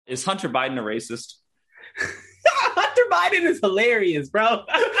Is Hunter Biden a racist? Hunter Biden is hilarious, bro.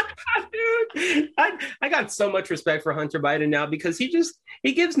 Dude, I got so much respect for Hunter Biden now because he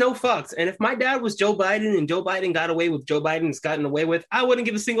gives no fucks. And if my dad was Joe Biden and Joe Biden got away with Joe Biden's gotten away with, I wouldn't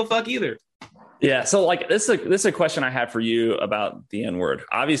give a single fuck either. Yeah. So like this is a question I had for you about the N-word.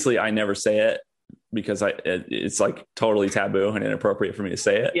 Obviously, I never say it because it's like totally taboo and inappropriate for me to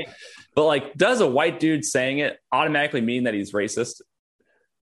say it. Yeah. But like, does a white dude saying it automatically mean that he's racist?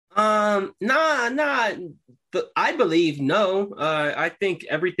 Nah. I believe no. I think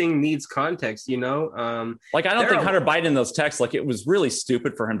everything needs context, you know. Like I don't think Hunter Biden in those texts, like it was really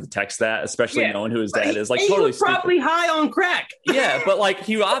stupid for him to text that, especially knowing who his dad is. Like totally he was probably high on crack. Yeah, but like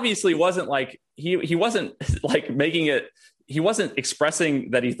he obviously wasn't like he wasn't like making it. He wasn't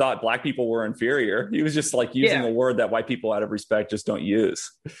expressing that he thought black people were inferior. He was just like using a word that white people out of respect just don't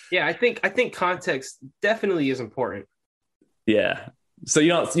use. Yeah, I think context definitely is important. Yeah. So you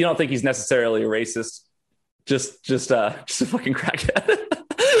don't think he's necessarily a racist? Just a fucking crackhead.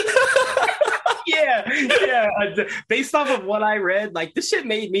 yeah. Based off of what I read, like this shit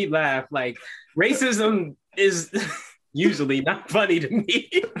made me laugh. Like racism is usually not funny to me,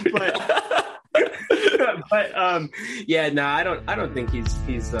 but I don't think he's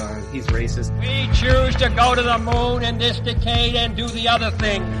racist. We choose to go to the moon in this decade and do the other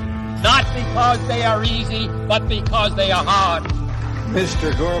thing, not because they are easy, but because they are hard.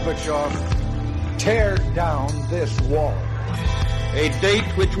 Mr. Gorbachev, tear down this wall. A date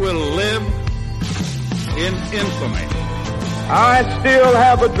which will live in infamy. I still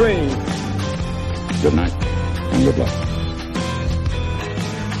have a dream. Good night and good luck.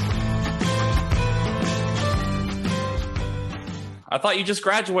 I thought you just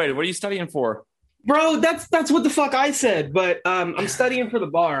graduated. What are you studying for? Bro, that's what the fuck I said. But I'm studying for the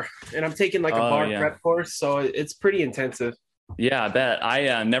bar, and I'm taking like a bar prep course, so it's pretty intensive. Yeah, I bet.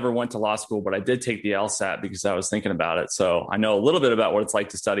 I never went to law school, but I did take the LSAT because I was thinking about it. So I know a little bit about what it's like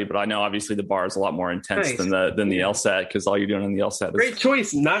to study, but I know obviously the bar is a lot more intense than the LSAT because all you're doing in the LSAT is... Great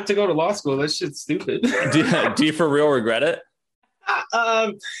choice not to go to law school. That shit's stupid. do you for real regret it?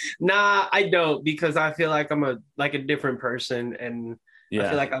 Nah, I don't, because I feel like I'm a different person, and I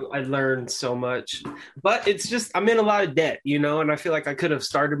feel like I learned so much, but it's just, I'm in a lot of debt, you know, and I feel like I could have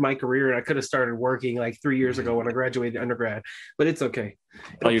started my career and I could have started working like 3 years ago when I graduated undergrad, but it's okay.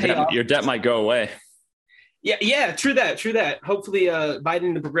 Your debt might go away. Yeah. True that. Hopefully Biden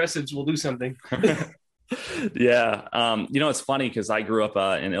and the progressives will do something. Yeah. It's funny because I grew up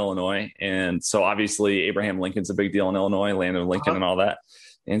in Illinois. And so obviously Abraham Lincoln's a big deal in Illinois, land of Lincoln and all that.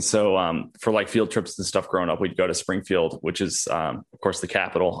 And so for like field trips and stuff growing up, we'd go to Springfield, which is, of course, the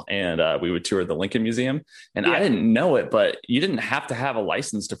capital. And we would tour the Lincoln Museum. And I didn't know it, but you didn't have to have a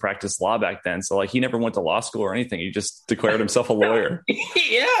license to practice law back then. So like he never went to law school or anything. He just declared himself a lawyer.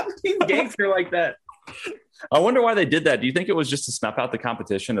 Yeah, he's a gangster like that. I wonder why they did that. Do you think it was just to snuff out the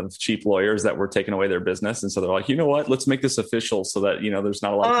competition of cheap lawyers that were taking away their business? And so they're like, you know what, let's make this official so that, there's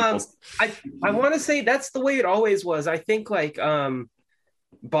not a lot of people. I want to say that's the way it always was. I think like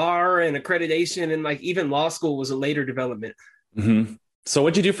bar and accreditation and like even law school was a later development. Mm-hmm. So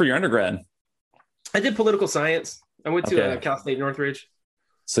what'd you do for your undergrad? I did political science. I went to Cal State Northridge.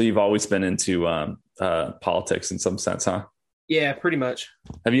 So you've always been into politics in some sense, huh? Yeah, pretty much.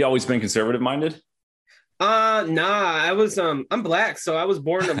 Have you always been conservative minded? Nah, I was, I'm black, so I was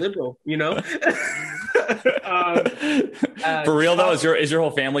born a liberal, For real though, is your whole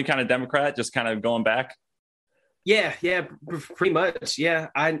family kind of Democrat, just kind of going back? Yeah, pretty much. Yeah.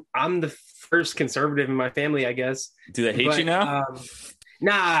 I'm the first conservative in my family, I guess. Do they hate you now?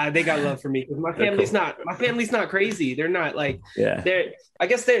 Nah, they got love for me because my family's not crazy. They're not like, I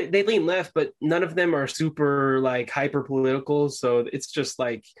guess they lean left, but none of them are super like hyper political. So it's just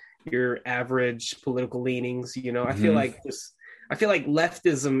like your average political leanings, Mm-hmm. I feel like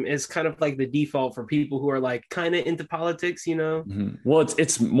leftism is kind of like the default for people who are like kind of into politics, Mm-hmm. Well,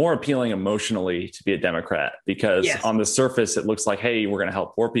 it's more appealing emotionally to be a Democrat because on the surface, it looks like, hey, we're going to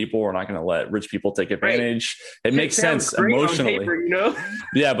help poor people. We're not going to let rich people take advantage. Right. It makes sense emotionally. Paper,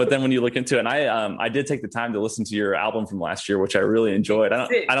 Yeah. But then when you look into it, and I did take the time to listen to your album from last year, which I really enjoyed.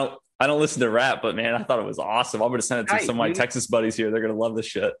 I don't listen to rap, but man, I thought it was awesome. I'm going to send it to some of my Texas buddies here. They're going to love this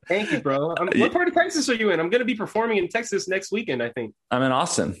shit. Thank you, bro. What part of Texas are you in? I'm going to be performing in Texas next weekend, I think. I'm in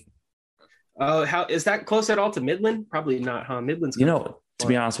Austin. How is that close at all to Midland? Probably not, huh? Midland's to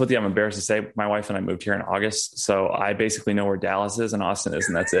be honest with you, I'm embarrassed to say my wife and I moved here in August. So I basically know where Dallas is and Austin is,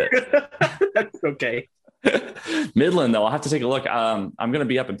 and that's it. That's okay. Midland, though, I'll have to take a look. I'm going to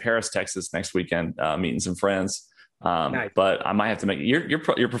be up in Paris, Texas next weekend, meeting some friends. Nice. But I might have to make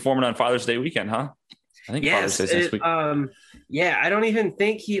you're performing on Father's Day weekend, huh? I think Father's Day next week. Yeah, I don't even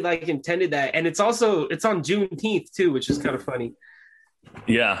think he like intended that. And it's on Juneteenth too, which is kind of funny.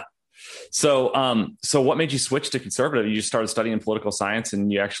 Yeah. So what made you switch to conservative? You just started studying political science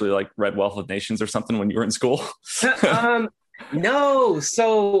and you actually like read Wealth of Nations or something when you were in school? No.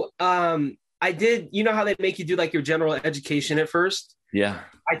 So I did, you know how they make you do like your general education at first? Yeah.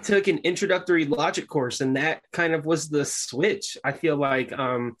 I took an introductory logic course and that kind of was the switch. I feel like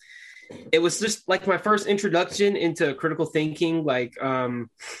it was just like my first introduction into critical thinking. Like I'm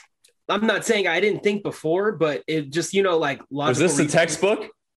not saying I didn't think before, but it just, you know, like logical. Was this the textbook?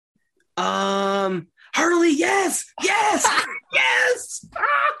 Harley, yes, yes. Yes,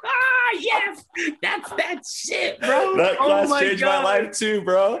 that's that shit, bro. That class changed my life too,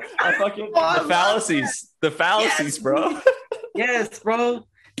 bro. I fucking the fallacies, yes, bro. Yes, bro.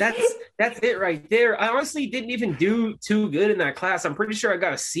 That's it right there. I honestly didn't even do too good in that class. I'm pretty sure I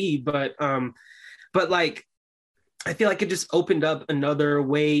got a C, but like I feel like it just opened up another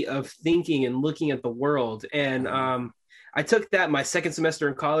way of thinking and looking at the world. And I took that my second semester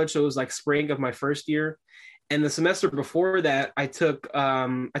in college, so it was like spring of my first year. And the semester before that, I took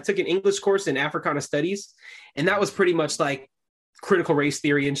an English course in Africana Studies, and that was pretty much like critical race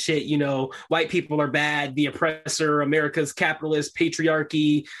theory and shit. You know, white people are bad, the oppressor, America's capitalist,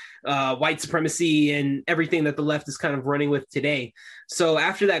 patriarchy, white supremacy, and everything that the left is kind of running with today. So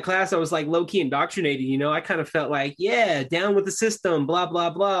after that class, I was like low key indoctrinated. You know, I kind of felt like, yeah, down with the system, blah blah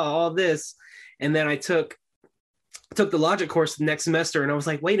blah, all this. And then I took the logic course the next semester, and I was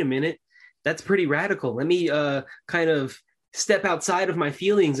like, wait a minute. That's pretty radical. Let me kind of step outside of my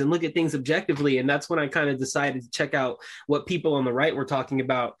feelings and look at things objectively. And that's when I kind of decided to check out what people on the right were talking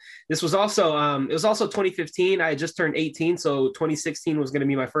about. This was also, it was also 2015. I had just turned 18. So 2016 was going to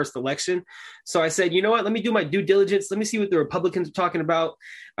be my first election. So I said, you know what, let me do my due diligence. Let me see what the Republicans are talking about.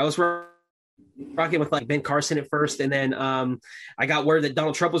 I was rocking with like Ben Carson at first. And then I got word that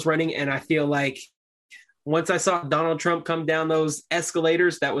Donald Trump was running. And I feel like once I saw Donald Trump come down those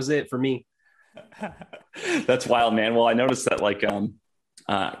escalators, that was it for me. That's wild, man. Well, I noticed that like I'm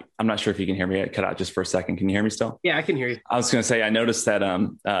not sure if you can hear me. I cut out just for a second. Can you hear me still? Yeah, I can hear you. I was going to say I noticed that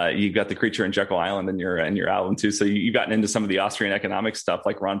you got the Creature in Jekyll Island in your album too. So you've gotten into some of the Austrian economic stuff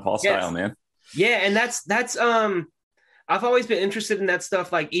like Ron Paul style, man. Yeah, and that's I've always been interested in that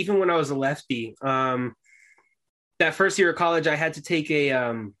stuff. Like even when I was a lefty, that first year of college, I had to take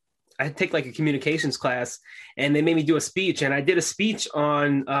like a communications class, and they made me do a speech, and I did a speech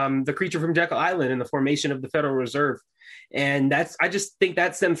on the Creature from Jekyll Island and the formation of the Federal Reserve. And I just think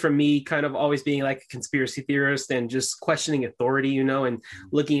that stemmed from me kind of always being like a conspiracy theorist and just questioning authority, you know, and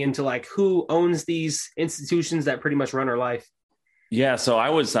looking into like who owns these institutions that pretty much run our life. Yeah. So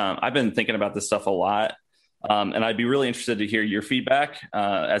I've been thinking about this stuff a lot. And I'd be really interested to hear your feedback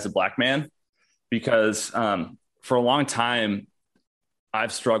as a Black man, because for a long time,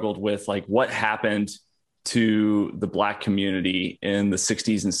 I've struggled with like what happened to the Black community in the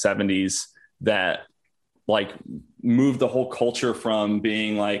 60s and 70s that like moved the whole culture from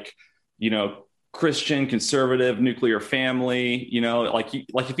being like, you know, Christian, conservative, nuclear family, you know, like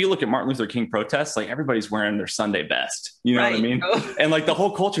if you look at Martin Luther King protests, like everybody's wearing their Sunday best, you know what I mean? And like the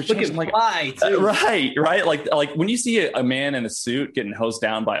whole culture changed. Like, right. Like when you see a man in a suit getting hosed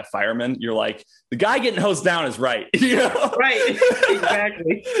down by a fireman, you're like, the guy getting hosed down is right. You know? Right.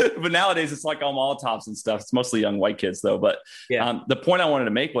 Exactly. But nowadays it's like all Molotovs and stuff. It's mostly young white kids though. But the point I wanted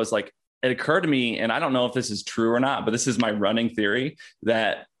to make was like, it occurred to me, and I don't know if this is true or not, but this is my running theory,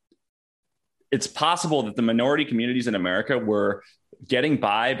 that it's possible that the minority communities in America were getting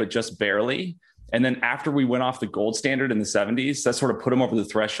by, but just barely. And then after we went off the gold standard in the 70s, that sort of put them over the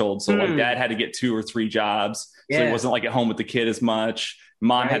threshold. So like dad had to get 2 or 3 jobs. So he wasn't like at home with the kid as much.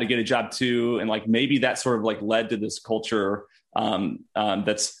 Mom had to get a job too. And like, maybe that sort of like led to this culture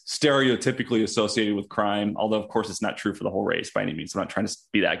that's stereotypically associated with crime. Although of course it's not true for the whole race by any means. I'm not trying to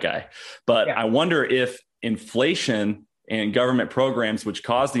be that guy, but I wonder if inflation and government programs which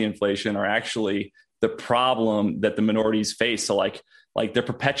cause the inflation are actually the problem that the minorities face. So like they're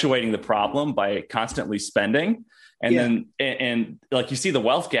perpetuating the problem by constantly spending. And then, and like you see the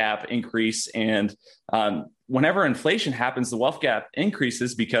wealth gap increase. And whenever inflation happens, the wealth gap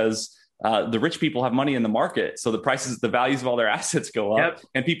increases because the rich people have money in the market. So the values of all their assets go up,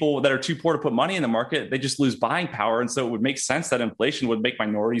 and people that are too poor to put money in the market, they just lose buying power. And so it would make sense that inflation would make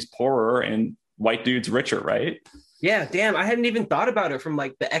minorities poorer and white dudes richer, right? Yeah, damn. I hadn't even thought about it from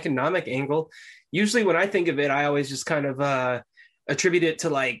like the economic angle. Usually when I think of it, I always just kind of attribute it to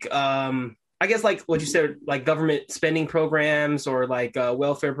like, I guess like what you said, like government spending programs or like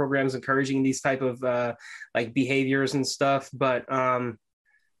welfare programs encouraging these type of like behaviors and stuff. But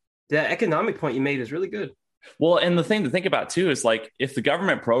The economic point you made is really good. Well, and the thing to think about too is like if the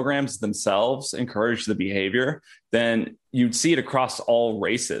government programs themselves encourage the behavior, then you'd see it across all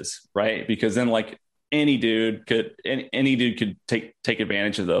races, right? Because then like any dude could take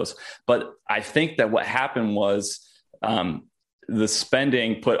advantage of those. But I think that what happened was the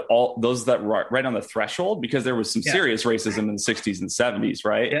spending put all those that were right on the threshold, because there was some serious racism in the 60s and 70s,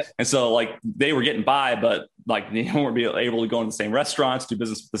 right? Yep. And so like they were getting by, but like they weren't able to go in the same restaurants, do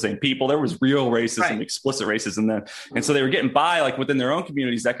business with the same people. There was real racism, explicit racism then. And so they were getting by like within their own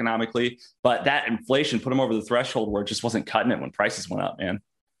communities economically, but that inflation put them over the threshold where it just wasn't cutting it when prices went up, man.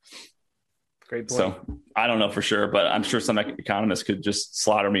 Great point. So I don't know for sure, but I'm sure some economists could just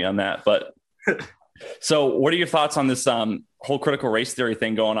slaughter me on that. But so what are your thoughts on this whole critical race theory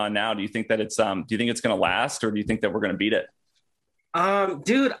thing going on now? Do you think that it's going to last, or do you think that we're going to beat it?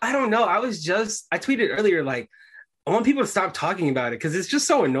 Dude, I don't know. I tweeted earlier, like, I want people to stop talking about it because it's just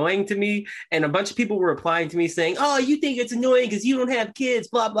so annoying to me. And a bunch of people were replying to me saying, oh, you think it's annoying because you don't have kids,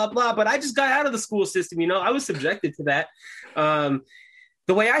 blah, blah, blah. But I just got out of the school system. You know, I was subjected to that.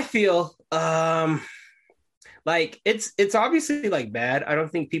 The way I feel, like it's obviously like bad. I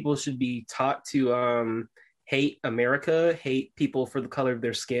don't think people should be taught to hate America, hate people for the color of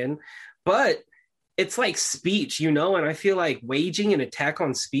their skin, but it's like speech, you know, and I feel like waging an attack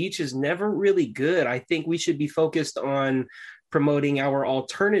on speech is never really good. I think we should be focused on promoting our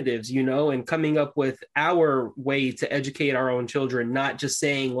alternatives, you know, and coming up with our way to educate our own children, not just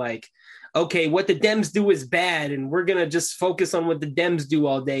saying like, okay, what the Dems do is bad, and we're going to just focus on what the Dems do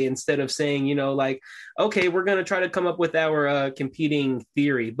all day instead of saying, you know, like, okay, we're going to try to come up with our competing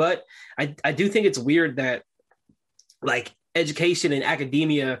theory. But I do think it's weird that like education and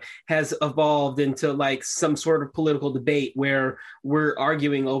academia has evolved into like some sort of political debate where we're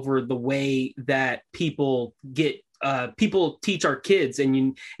arguing over the way that people teach our kids.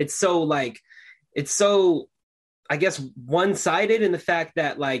 And it's so, I guess, one-sided in the fact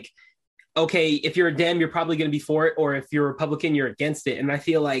that like, okay, if you're a Dem, you're probably going to be for it, or if you're a Republican, you're against it. And I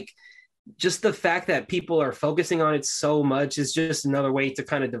feel like just the fact that people are focusing on it so much is just another way to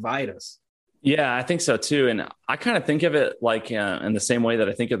kind of divide us. Yeah, I think so too. And I kind of think of it like in the same way that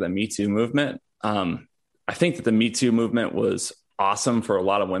I think of the Me Too movement. I think that the Me Too movement was awesome for a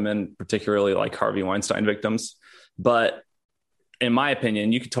lot of women, particularly like Harvey Weinstein victims. But in my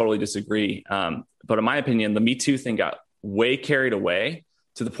opinion, you could totally disagree. But in my opinion, the Me Too thing got way carried away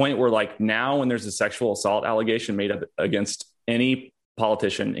to the point where like now when there's a sexual assault allegation made up against any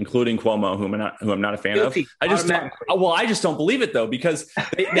politician, including Cuomo, who I'm not a fan of, I just don't believe it though, because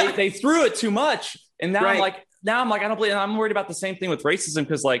they threw it too much. And now I'm like, I don't believe, and I'm worried about the same thing with racism.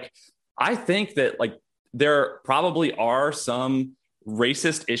 Cause like, I think that like there probably are some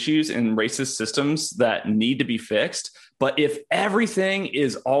racist issues in racist systems that need to be fixed. But if everything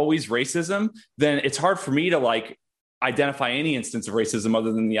is always racism, then it's hard for me to like identify any instance of racism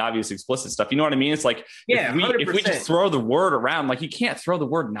other than the obvious explicit stuff. You know what I mean? It's like, if we just throw the word around, like you can't throw the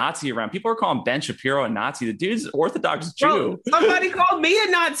word Nazi around. People are calling Ben Shapiro a Nazi. The dude's Orthodox Jew. Bro, somebody called me a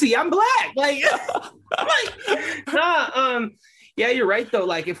Nazi. I'm black. Like, I'm like, nah, yeah, you're right though.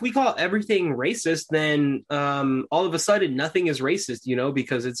 Like if we call everything racist, then all of a sudden nothing is racist, you know,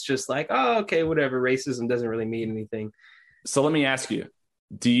 because it's just like, oh, okay, whatever. Racism doesn't really mean anything. So let me ask you,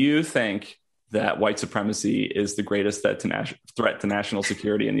 do you think that white supremacy is the greatest threat to national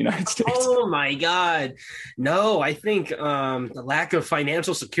security in the United States? Oh my God. No, I think the lack of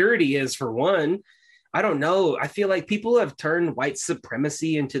financial security is, for one. I don't know. I feel like people have turned white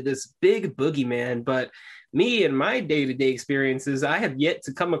supremacy into this big boogeyman, but me and my day-to-day experiences, I have yet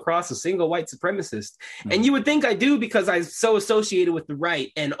to come across a single white supremacist. Mm-hmm. And you would think I do because I'm so associated with the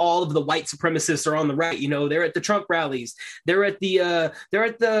right, and all of the white supremacists are on the right. You know, they're at the Trump rallies, they're at the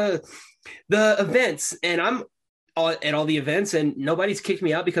events, and I'm at all the events, and nobody's kicked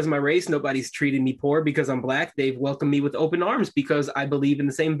me out because of my race. Nobody's treated me poor because I'm black. They've welcomed me with open arms because I believe in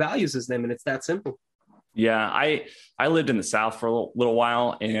the same values as them, and it's that simple. Yeah, I lived in the South for a little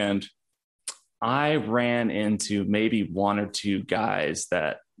while, and I ran into maybe one or two guys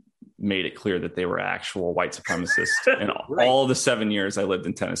that made it clear that they were actual white supremacists in all the 7 years I lived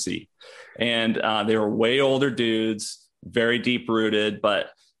in Tennessee. And they were way older dudes, very deep rooted,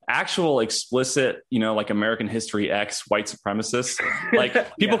 but actual explicit, you know, like American History X white supremacists.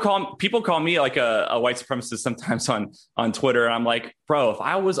 Like people call me like a white supremacist sometimes on Twitter. And I'm like, bro, if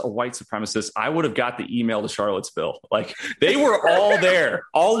I was a white supremacist, I would have got the email to Charlottesville. Like they were all there.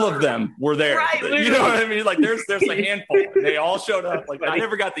 All of them were there. Right, you know what I mean? Like there's a handful. They all showed up. Like I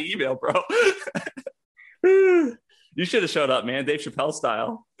never got the email, bro. You should have showed up, man. Dave Chappelle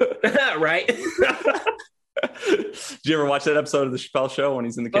style. Right. Did you ever watch that episode of the Chappelle Show when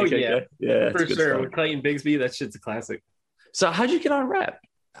he's in the KKK? Oh, yeah, for sure. With Clayton Bigsby, that shit's a classic. So how'd you get on rap?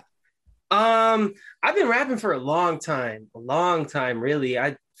 I've been rapping for a long time, really.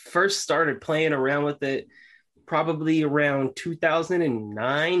 I first started playing around with it probably around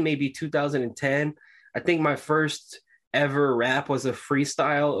 2009, maybe 2010. I think my first ever rap was a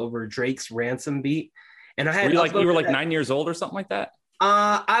freestyle over Drake's Ransom beat. And I had you were like 9 years old or something like that?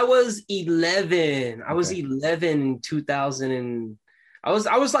 I was 11. I was 11 in 2000 and I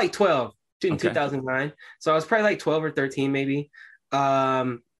was like 12 in 2009. So I was probably like 12 or 13 maybe.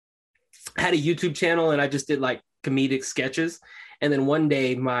 I had a YouTube channel and I just did like comedic sketches. And then one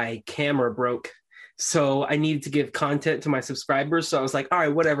day my camera broke. So I needed to give content to my subscribers. So I was like, all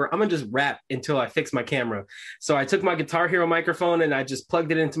right, whatever. I'm going to just rap until I fix my camera. So I took my Guitar Hero microphone and I just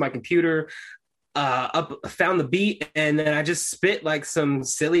plugged it into my computer, found the beat, and then I just spit like some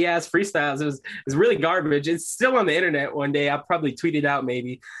silly ass freestyles. It was really garbage. It's still on the internet one day. I'll probably tweet it out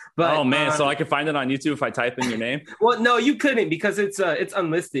maybe. But oh man, so I can find it on YouTube if I type in your name? Well, no, you couldn't because it's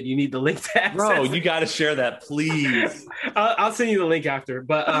unlisted. You need the link to access. Bro, you got to share that, please. I'll send you the link after.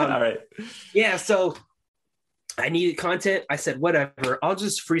 But all right. Yeah, so I needed content. I said, whatever, I'll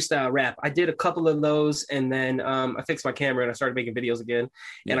just freestyle rap. I did a couple of those and then I fixed my camera and I started making videos again.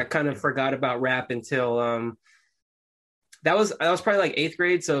 And I kind of forgot about rap until that was probably like 8th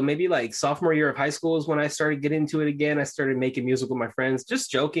grade. So maybe like sophomore year of high school is when I started getting into it again. I started making music with my friends,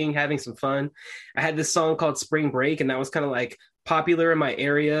 just joking, having some fun. I had this song called Spring Break and that was kind of like popular in my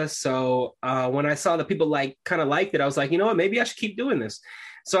area. So when I saw that people kind of liked it, I was like, you know what, maybe I should keep doing this.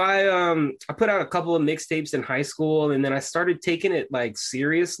 So I put out a couple of mixtapes in high school and then I started taking it like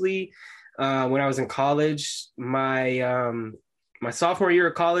seriously when I was in college. My sophomore year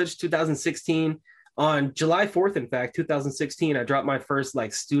of college, 2016, on July 4th, in fact, 2016, I dropped my first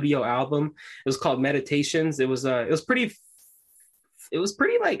like studio album. It was called Meditations. It was pretty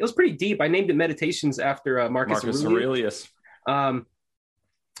deep. I named it Meditations after Marcus Aurelius.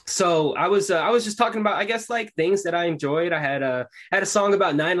 So I was just talking about, I guess, like things that I enjoyed. I had a song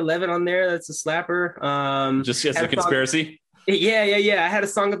about 9/11 on there. That's a slapper. Just as a conspiracy. Yeah. I had a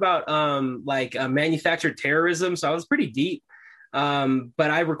song about manufactured terrorism. So I was pretty deep. But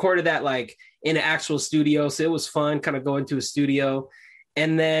I recorded that like in an actual studio. So it was fun kind of going to a studio.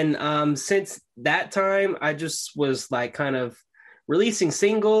 And then since that time, I just was like kind of releasing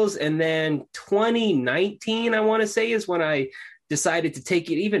singles. And then 2019, I want to say, is when I decided to take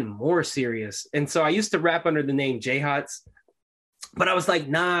it even more serious. And so I used to rap under the name J-Hots, but I was like,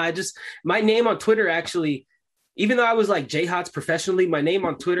 nah, my name on Twitter actually, even though I was like J-Hots professionally, my name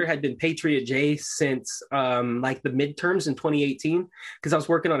on Twitter had been Patriot J since like the midterms in 2018, because I was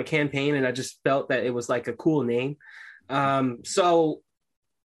working on a campaign and I just felt that it was like a cool name. So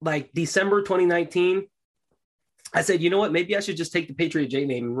like December 2019, I said, you know what, maybe I should just take the Patriot J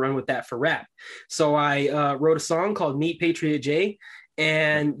name and run with that for rap. So I wrote a song called Meet Patriot J.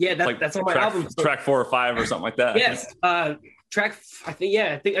 And yeah, that's on my album. So, track 4 or 5 or something like that. Yes. Track, I think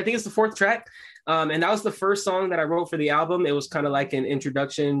it's the 4th track. And that was the first song that I wrote for the album. It was kind of like an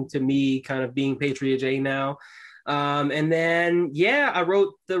introduction to me kind of being Patriot J now. And then, I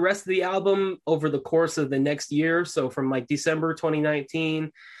wrote the rest of the album over the course of the next year. So from like December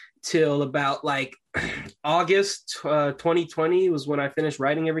 2019 till about like August 2020 was when I finished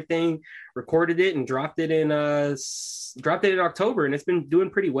writing everything, recorded it, and dropped it in October, and it's been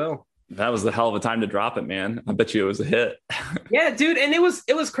doing pretty well. That was the hell of a time to drop it, man. I bet you it was a hit. Yeah, dude, and it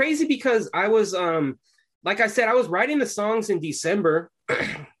was crazy because I was like I said, I was writing the songs in December,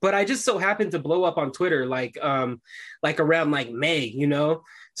 but I just so happened to blow up on Twitter like around like May, you know.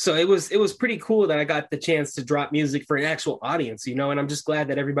 So it was pretty cool that I got the chance to drop music for an actual audience, you know, and I'm just glad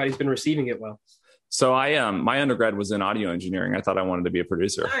that everybody's been receiving it well. So my undergrad was in audio engineering. I thought I wanted to be a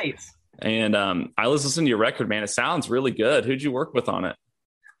producer. Nice. And I was listening to your record, man. It sounds really good. Who'd you work with on it?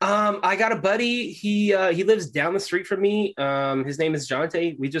 I got a buddy. He lives down the street from me. His name is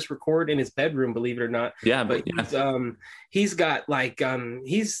Jonte. We just record in his bedroom, believe it or not. Yeah, but he's got like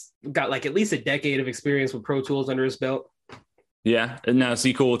at least a decade of experience with Pro Tools under his belt. Yeah. And now is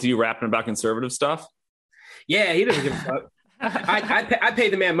he cool with you rapping about conservative stuff? Yeah, he doesn't give a fuck. I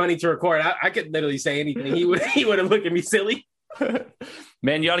paid the man money to record. I could literally say anything. He wouldn't look at me silly.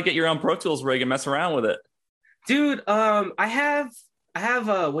 Man, you ought to get your own Pro Tools rig and mess around with it. Dude, I have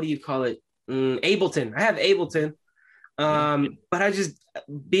what do you call it? Ableton. I have Ableton. But I just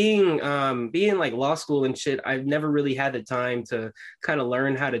being like law school and shit, I've never really had the time to kind of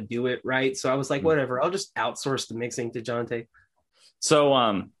learn how to do it right. So I was like, whatever, I'll just outsource the mixing to Jonte. So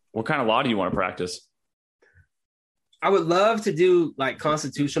what kind of law do you want to practice? I would love to do like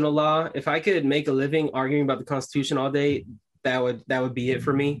constitutional law. If I could make a living arguing about the Constitution all day, that would be it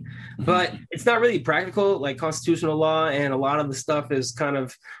for me. But it's not really practical, like constitutional law, and a lot of the stuff is kind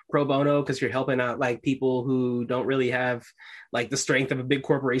of pro bono because you're helping out like people who don't really have like the strength of a big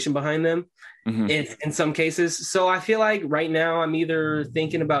corporation behind them in some cases. So I feel like right now I'm either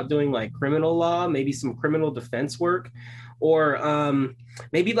thinking about doing like criminal law, maybe some criminal defense work, or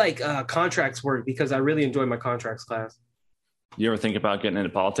maybe like contracts work, because I really enjoy my contracts class. You ever think about getting into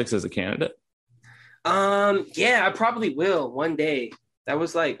politics as a candidate? Yeah, I probably will one day.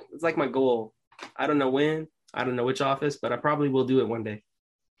 It's like my goal. I don't know when, I don't know which office, but I probably will do it one day.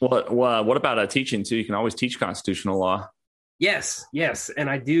 What about teaching too? You can always teach constitutional law. Yes. And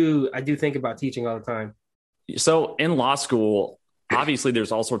I do think about teaching all the time. So in law school, obviously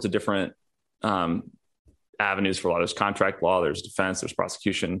there's all sorts of different avenues for law. There's contract law, there's defense, there's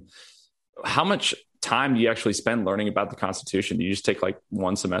prosecution. How much time do you actually spend learning about the Constitution? Do you just take like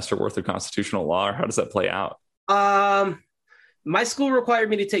one semester worth of constitutional law, or how does that play out? My school required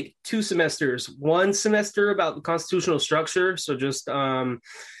me to take 2 semesters. One semester about the constitutional structure, so just I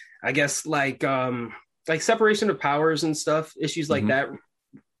guess like separation of powers and stuff, issues like that,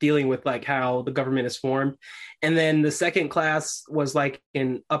 dealing with like how the government is formed. And then the second class was like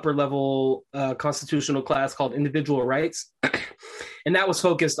an upper level constitutional class called individual rights. And that was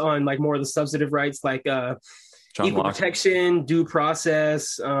focused on like more of the substantive rights, like equal protection, due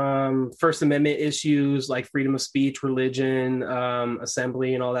process, First Amendment issues like freedom of speech, religion,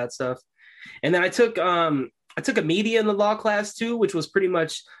 assembly, and all that stuff. And then I took a media in the law class too, which was pretty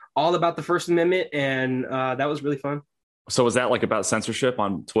much all about the First Amendment. And that was really fun. So was that like about censorship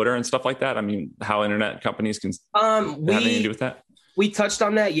on Twitter and stuff like that? I mean, how internet companies can have anything to do with that? We touched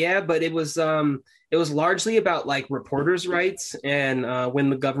on that, yeah, but it was largely about like reporters' rights and when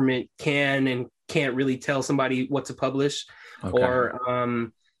the government can and can't really tell somebody what to publish. Okay.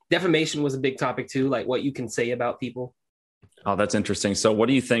 Or defamation was a big topic too, like what you can say about people. Oh, that's interesting. So what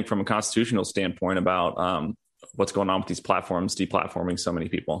do you think from a constitutional standpoint about what's going on with these platforms deplatforming so many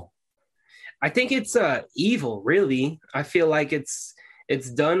people? I think it's evil, really. I feel like it's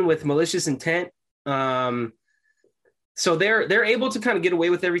done with malicious intent. So they're able to kind of get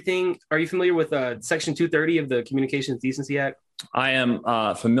away with everything. Are you familiar with Section 230 of the Communications Decency Act? I am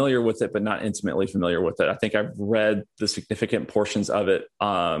familiar with it, but not intimately familiar with it. I think I've read the significant portions of it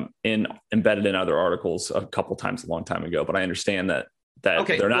embedded in other articles a couple times a long time ago. But I understand that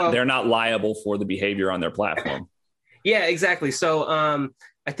okay, they're not liable for the behavior on their platform. Yeah, exactly. So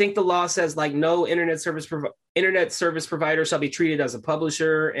I think the law says like no internet service provider shall be treated as a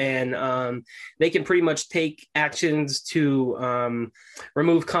publisher, and they can pretty much take actions to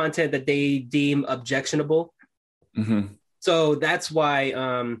remove content that they deem objectionable. Mm-hmm. So that's why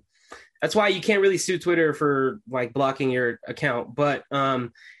you can't really sue Twitter for like blocking your account. But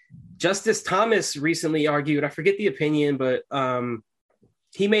Justice Thomas recently argued, I forget the opinion, but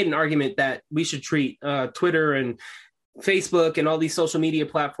he made an argument that we should treat Twitter and Facebook and all these social media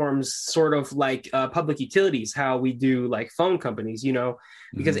platforms sort of like public utilities, how we do like phone companies,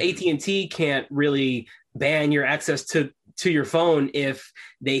 because AT&T can't really ban your access to your phone if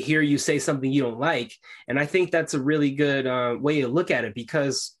they hear you say something you don't like. And I think that's a really good way to look at it,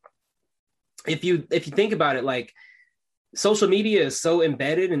 because if you think about it, like social media is so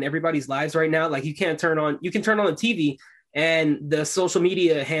embedded in everybody's lives right now. Like you can turn on the TV and the social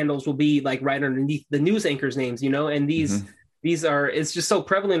media handles will be like right underneath the news anchors' names, and these are, it's just so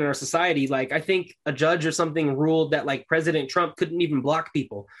prevalent in our society. Like I think a judge or something ruled that like President Trump couldn't even block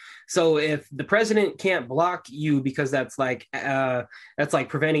people. So if the president can't block you because that's like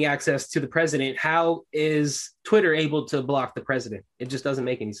preventing access to the president, how is Twitter able to block the president? It just doesn't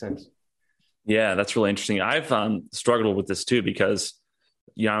make any sense. Yeah, that's really interesting. I've struggled with this too, because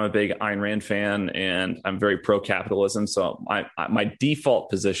I'm a big Ayn Rand fan and I'm very pro-capitalism. So my default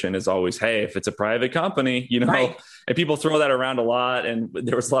position is always, hey, if it's a private company, right. And people throw that around a lot. And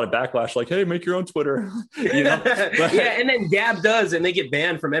there was a lot of backlash, like, hey, make your own Twitter, But, yeah. And then Gab does, and they get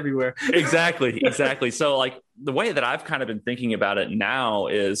banned from everywhere. Exactly. So like the way that I've kind of been thinking about it now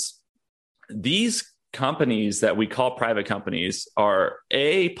is these companies that we call private companies are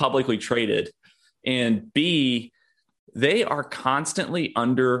A, publicly traded, and B, they are constantly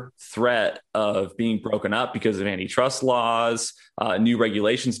under threat of being broken up because of antitrust laws, new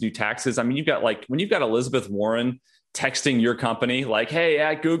regulations, new taxes. I mean, when you've got Elizabeth Warren texting your company like, hey,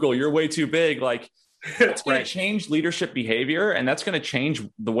 at Google, you're way too big. Like that's going to change leadership behavior, and that's going to change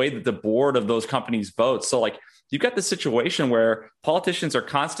the way that the board of those companies votes. So like you've got this situation where politicians are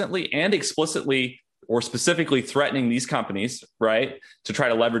constantly and explicitly or specifically threatening these companies, right, to try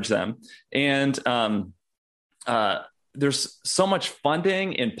to leverage them. And there's so much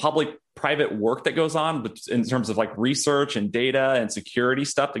funding and public-private work that goes on in terms of like research and data and security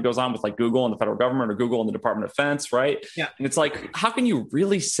stuff that goes on with like Google and the federal government or Google and the Department of Defense, right? Yeah. And it's like, how can you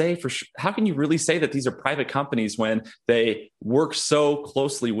really say that these are private companies when they work so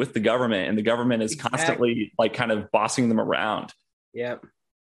closely with the government and the government is constantly like kind of bossing them around? Yeah.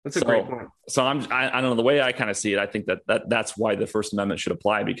 That's a great point. So I don't know, the way I kind of see it, I think that's why the First Amendment should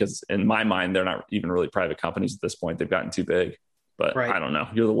apply, because in my mind, they're not even really private companies at this point. They've gotten too big, but I don't know.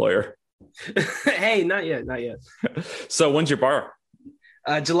 You're the lawyer. Hey, not yet. So when's your bar?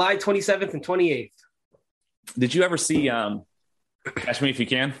 July 27th and 28th. Did you ever see Catch Me If You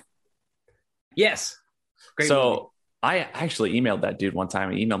Can? Yes. Great movie. I actually emailed that dude one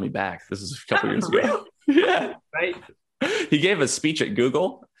time. He emailed me back. This is a couple years ago. Yeah. Right. He gave a speech at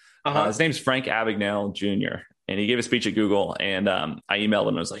Google. His name's Frank Abagnale Jr. And he gave a speech at Google, and I emailed him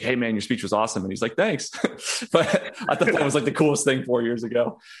and I was like, "Hey man, your speech was awesome." And he's like, "Thanks." But I thought that was like the coolest thing 4 years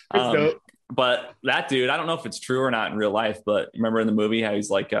ago. But that dude, I don't know if it's true or not in real life, but remember in the movie how he's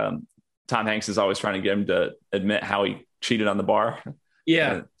like, Tom Hanks is always trying to get him to admit how he cheated on the bar.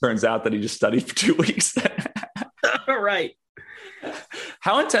 Yeah. And it turns out that he just studied for 2 weeks. Right.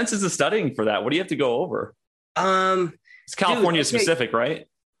 How intense is the studying for that? What do you have to go over? It's California specific, right?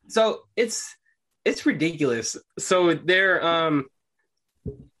 So it's ridiculous. So there's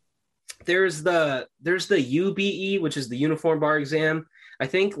the UBE, which is the Uniform Bar Exam. I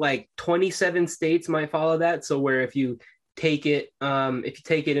think like 27 states might follow that. So where if you take it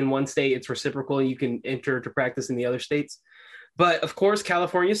in one state, it's reciprocal. You can enter to practice in the other states. But of course,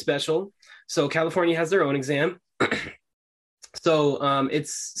 California is special. So California has their own exam. So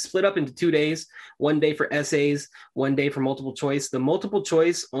it's split up into 2 days, 1 day for essays, 1 day for multiple choice. The multiple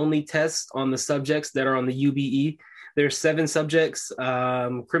choice only tests on the subjects that are on the UBE. There's 7 subjects: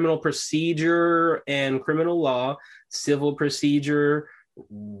 criminal procedure and criminal law, civil procedure,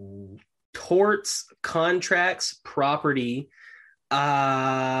 torts, contracts, property,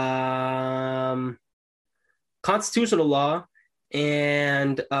 constitutional law,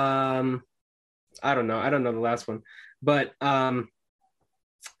 and I don't know the last one. But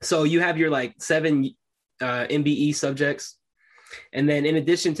so you have your like 7 MBE subjects. And then in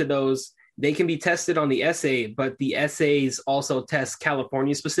addition to those, they can be tested on the essay, but the essays also test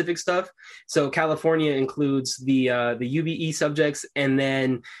California specific stuff. So California includes the UBE subjects, and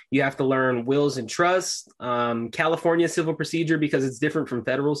then you have to learn wills and trusts, California civil procedure, because it's different from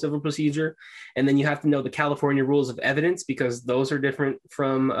federal civil procedure. And then you have to know the California rules of evidence, because those are different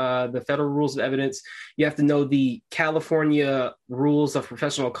from the federal rules of evidence. You have to know the California rules of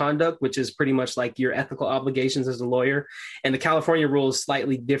professional conduct, which is pretty much like your ethical obligations as a lawyer. And the California rules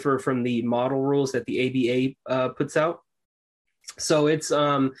slightly differ from the model rules that the ABA puts out. So it's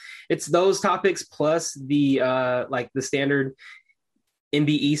those topics plus the like the standard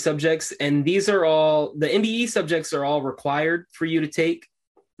MBE subjects, and these are all the MBE subjects are all required for you to take.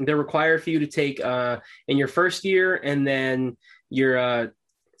 They're required for you to take in your first year, and then your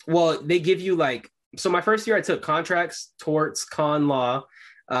they give you like, so my first year I took contracts, torts, con law,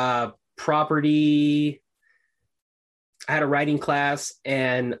 property. I had a writing class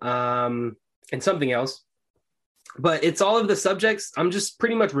and something else, but it's all of the subjects. I'm just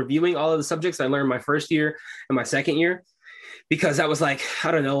pretty much reviewing all of the subjects I learned my first year and my second year, because that was like,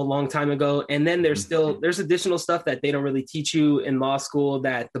 I don't know, a long time ago. And then there's additional stuff that they don't really teach you in law school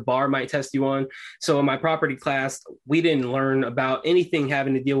that the bar might test you on. So in my property class, we didn't learn about anything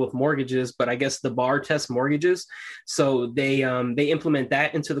having to deal with mortgages, but I guess the bar tests mortgages. So they implement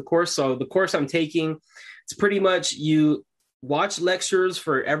that into the course. So the course I'm taking, it's pretty much you watch lectures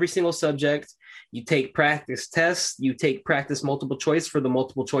for every single subject. You take practice tests. You take practice multiple choice for the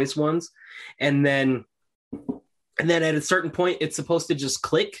multiple choice ones. And then at a certain point, it's supposed to just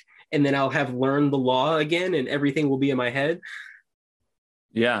click. And then I'll have learned the law again and everything will be in my head.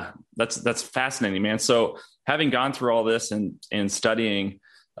 Yeah, that's fascinating, man. So having gone through all this and studying,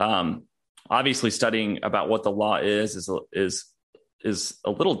 obviously studying about what the law is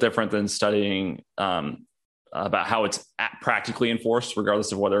a little different than studying about how it's practically enforced,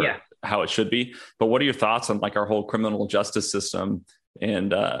 regardless of how it should be. But what are your thoughts on like our whole criminal justice system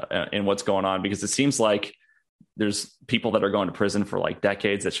and what's going on? Because it seems like there's people that are going to prison for like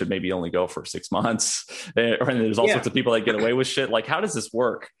decades that should maybe only go for 6 months. And there's all sorts of people that get away with shit. Like, how does this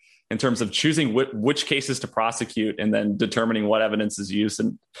work in terms of choosing which cases to prosecute and then determining what evidence is used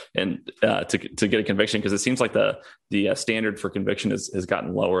and to get a conviction? Because it seems like the standard for conviction has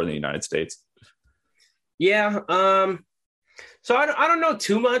gotten lower in the United States. Yeah. So I don't know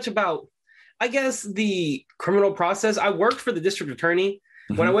too much about, I guess, the criminal process. I worked for the district attorney.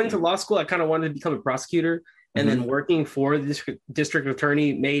 When I went into law school, I kind of wanted to become a prosecutor. And then working for the district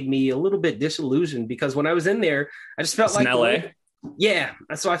attorney made me a little bit disillusioned, because when I was in there, I just felt like in LA. Yeah.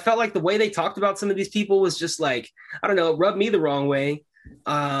 So I felt like the way they talked about some of these people was just like, I don't know, it rubbed me the wrong way.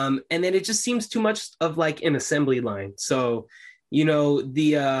 And then it just seems too much of like an assembly line. So, you know,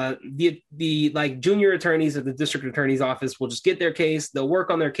 the like junior attorneys at the district attorney's office will just get their case. They'll work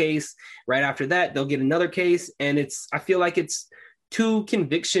on their case. Right after that, they'll get another case. And I feel like it's too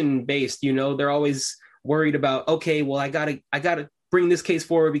conviction based. You know, they're always worried about, okay, well, I gotta bring this case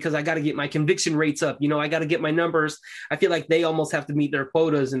forward because I got to get my conviction rates up. You know, I got to get my numbers. I feel like they almost have to meet their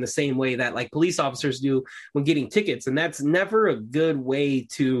quotas in the same way that like police officers do when getting tickets. And that's never a good way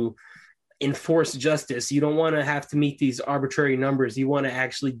to enforce justice. You don't want to have to meet these arbitrary numbers. You want to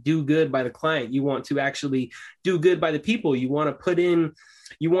actually do good by the client. You want to actually do good by the people. You want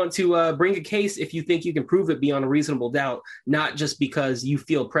to bring a case if you think you can prove it beyond a reasonable doubt, not just because you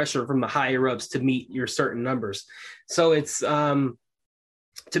feel pressure from the higher ups to meet your certain numbers. So it's,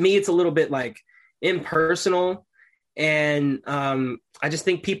 to me, it's a little bit like impersonal. And I just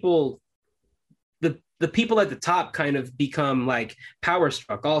think the people at the top kind of become like power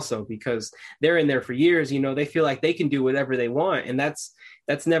struck also, because they're in there for years. You know, they feel like they can do whatever they want. And that's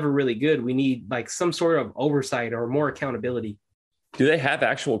never really good. We need like some sort of oversight or more accountability. Do they have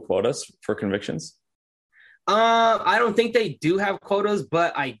actual quotas for convictions? I don't think they do have quotas,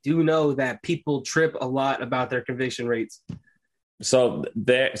 but I do know that people trip a lot about their conviction rates. So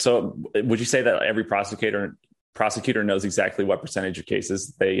would you say that every prosecutor knows exactly what percentage of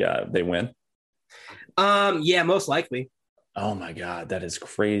cases they win? Yeah, most likely. Oh my God, that is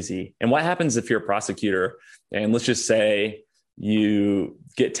crazy. And what happens if you're a prosecutor and let's just say you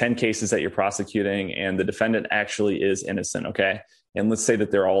get 10 cases that you're prosecuting and the defendant actually is innocent, okay? And let's say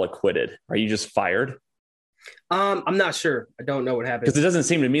that they're all acquitted. Are you just fired? I'm not sure. I don't know what happens. Because it doesn't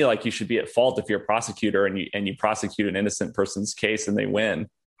seem to me like you should be at fault if you're a prosecutor and you prosecute an innocent person's case and they win.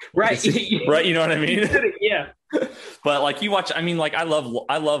 Right. Right. You know what I mean? Yeah. But like you watch, I mean, like I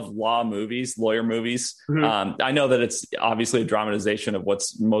love law movies, lawyer movies. Mm-hmm. I know that it's obviously a dramatization of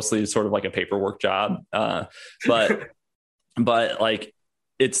what's mostly sort of like a paperwork job. But like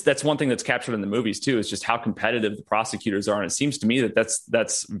that's one thing that's captured in the movies too, is just how competitive the prosecutors are. And it seems to me that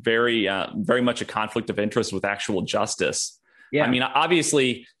that's very, very much a conflict of interest with actual justice. Yeah. I mean,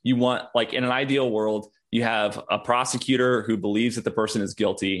 obviously you want, like in an ideal world, you have a prosecutor who believes that the person is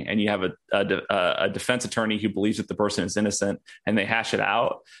guilty and you have a defense attorney who believes that the person is innocent and they hash it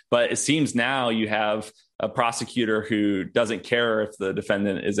out. But it seems now you have a prosecutor who doesn't care if the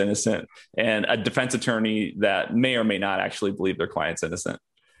defendant is innocent and a defense attorney that may or may not actually believe their client's innocent.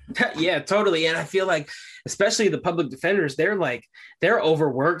 Yeah, totally. And I feel like, especially the public defenders, they're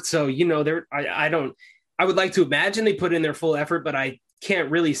overworked. So, you know, I would like to imagine they put in their full effort, but I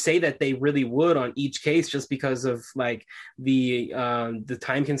can't really say that they really would on each case just because of like the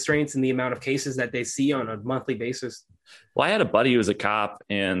time constraints and the amount of cases that they see on a monthly basis. Well, I had a buddy who was a cop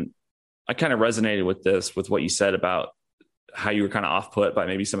and I kind of resonated with what you said about how you were kind of off put by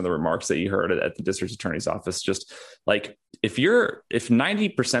maybe some of the remarks that you heard at the district attorney's office. Just like if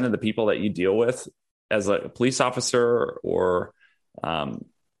 90% of the people that you deal with as a police officer or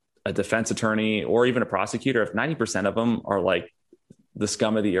a defense attorney or even a prosecutor, if 90% of them are like the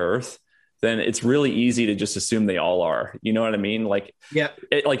scum of the earth, then it's really easy to just assume they all are. You know what I mean? Like, yeah,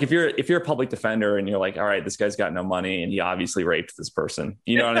 like if you're a public defender and you're like, all right, this guy's got no money and he obviously raped this person.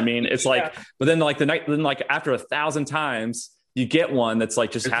 You know what I mean? It's like, but then like after 1,000 times, you get one that's like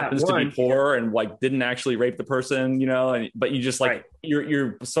just happens to be poor and like didn't actually rape the person, you know, but you just like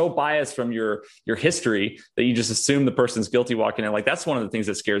you're so biased from your history that you just assume the person's guilty walking in. Like that's one of the things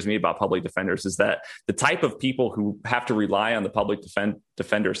that scares me about public defenders is that the type of people who have to rely on the public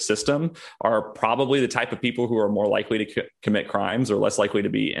defender system are probably the type of people who are more likely to commit crimes or less likely to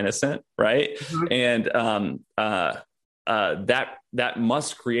be innocent, right? Mm-hmm. And that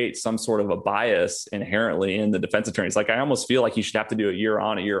must create some sort of a bias inherently in the defense attorneys. Like I almost feel like you should have to do a year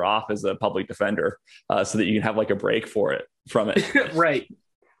on, a year off as a public defender so that you can have like a break from it. Right.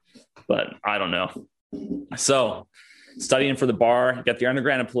 But I don't know. So studying for the bar, you got the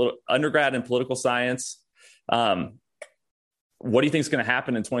undergrad in political science. What do you think is going to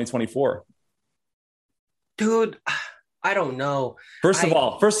happen in 2024? Dude, I don't know. First of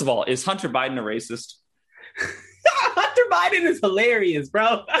all, is Hunter Biden a racist? Hunter Biden is hilarious,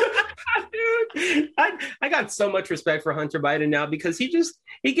 bro. Dude, I got so much respect for Hunter Biden now because he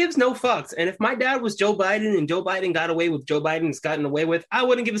gives no fucks. And if my dad was Joe Biden and Joe Biden got away with Joe Biden's gotten away with, I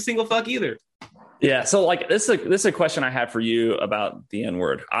wouldn't give a single fuck either. Yeah. So like this is a question I had for you about the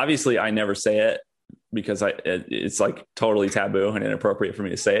N-word. Obviously, I never say it. because it's like totally taboo and inappropriate for me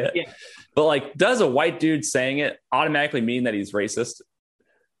to say it. Yeah. But like, does a white dude saying it automatically mean that he's racist?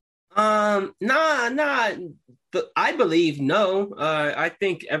 Nah. I believe no. I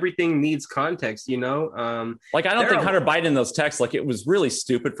think everything needs context, you know. Like, I don't think Hunter Biden in those texts, like, it was really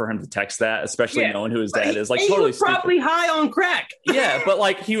stupid for him to text that, especially knowing who his dad is. Like, totally stupid. Probably high on crack. Yeah, but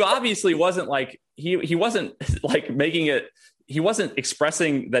like, he obviously wasn't like he wasn't like making it. He wasn't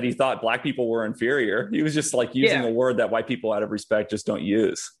expressing that he thought black people were inferior. He was just like using a word that white people, out of respect, just don't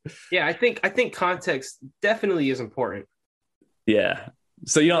use. Yeah, I think context definitely is important. Yeah.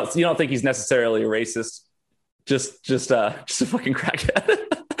 So you don't think he's necessarily a racist? Just a fucking crackhead.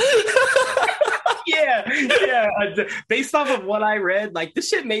 yeah. Based off of what I read, like, this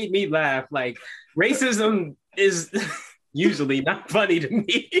shit made me laugh. Like, racism is usually not funny to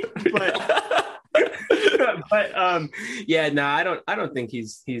me, but I don't think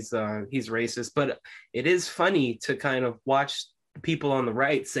he's racist. But it is funny to kind of watch people on the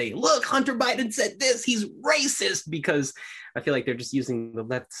right say, "Look, Hunter Biden said this. He's racist," because I feel like they're just using the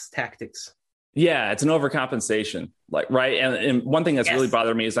left's tactics. Yeah, it's an overcompensation, like, right. And one thing that's really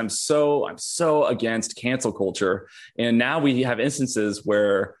bothered me is I'm so against cancel culture, and now we have instances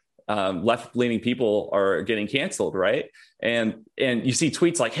where left-leaning people are getting canceled, right? And you see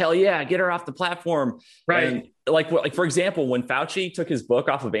tweets like, "Hell yeah, get her off the platform," right? And like for example, when Fauci took his book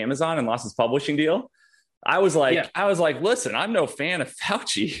off of Amazon and lost his publishing deal, I was like, listen, I'm no fan of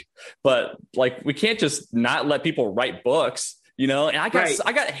Fauci, but like, we can't just not let people write books. You know, and I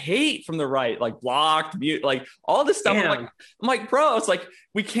got hate from the right, like blocked, mute, like all this stuff. I'm like, bro, it's like,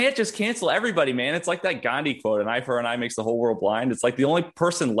 we can't just cancel everybody, man. It's like that Gandhi quote, "An eye for an eye makes the whole world blind." It's like the only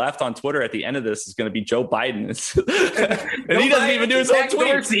person left on Twitter at the end of this is going to be Joe Biden. And he doesn't even do his own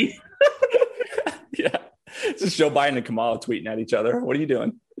tweets. Yeah. It's just Joe Biden and Kamala tweeting at each other. What are you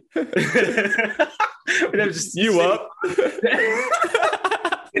doing? Just you up.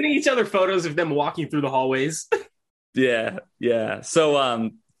 Sending each other photos of them walking through the hallways. Yeah. So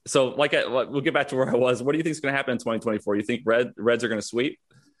like, we'll get back to where I was. What do you think is going to happen in 2024? You think Reds are going to sweep?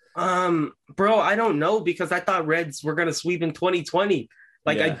 Bro, I don't know, because I thought Reds were going to sweep in 2020.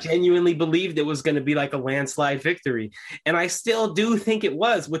 Like, I genuinely believed it was going to be like a landslide victory, and I still do think it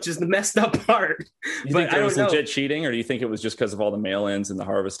was, which is the messed up part. You think there was legit cheating, or do you think it was just because of all the mail-ins and the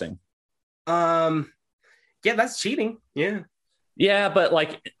harvesting? Yeah, that's cheating. Yeah, but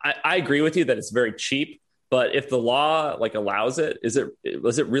like, I agree with you that it's very cheap. But if the law like allows it,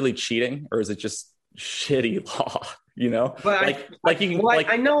 was it really cheating, or is it just shitty law? You know, but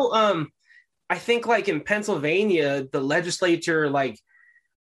I know. I think like in Pennsylvania, the legislature, like,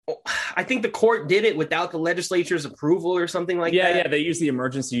 I think the court did it without the legislature's approval or something like that. Yeah, they use the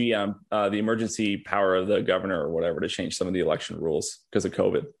emergency power of the governor or whatever to change some of the election rules because of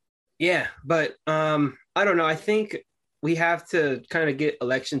COVID. Yeah, but I don't know. I think we have to kind of get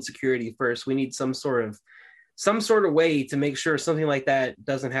election security first. We need some sort of way to make sure something like that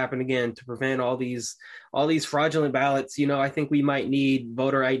doesn't happen again, to prevent all these fraudulent ballots. You know, I think we might need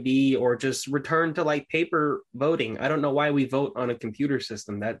voter ID, or just return to like paper voting. I don't know why we vote on a computer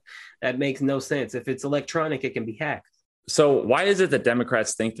system. That makes no sense. If it's electronic, it can be hacked. So why is it that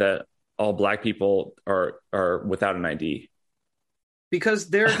Democrats think that all black people are without an ID? Because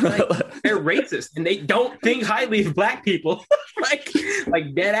they're racist, and they don't think highly of black people.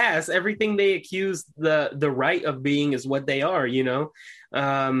 like dead ass. Everything they accuse the right of being is what they are, you know.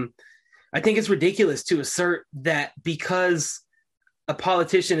 I think it's ridiculous to assert that because a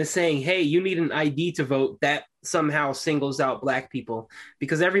politician is saying, "Hey, you need an ID to vote," that somehow singles out black people,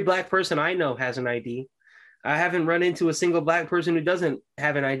 because every black person I know has an ID. I haven't run into a single black person who doesn't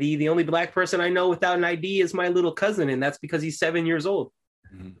have an ID. The only black person I know without an ID is my little cousin, and that's because he's 7 years old.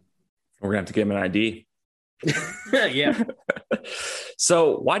 Mm-hmm. We're gonna have to give him an ID. Yeah.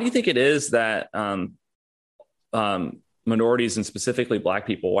 So why do you think it is that minorities, and specifically black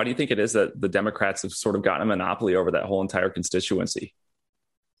people, why do you think it is that the Democrats have sort of gotten a monopoly over that whole entire constituency?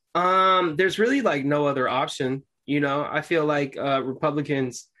 There's really like no other option. You know, I feel like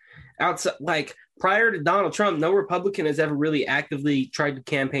Republicans outside, like prior to Donald Trump, no Republican has ever really actively tried to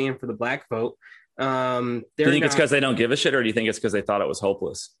campaign for the black vote. Do you think it's because they don't give a shit, or do you think it's because they thought it was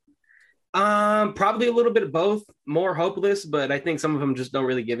hopeless? Probably a little bit of both. More hopeless, but I think some of them just don't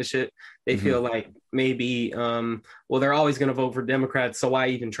really give a shit. They feel like maybe, well, they're always going to vote for Democrats, so why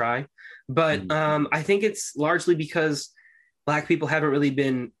even try? But I think it's largely because black people haven't really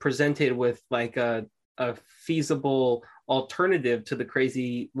been presented with like a feasible alternative to the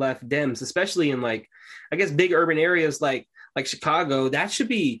crazy left Dems, especially in like, I guess, big urban areas like Chicago. That should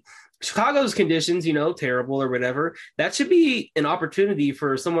be Chicago's conditions, terrible or whatever, that should be an opportunity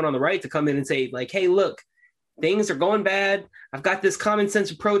for someone on the right to come in and say, like, hey, look, things are going bad. I've got this common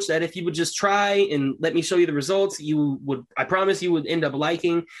sense approach that if you would just try and let me show you the results, I promise you would end up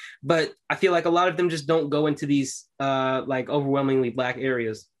liking. But I feel like a lot of them just don't go into these like overwhelmingly Black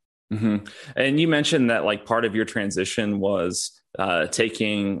areas. Mm-hmm. And you mentioned that like part of your transition was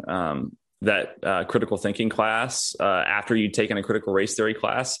taking that critical thinking class after you'd taken a critical race theory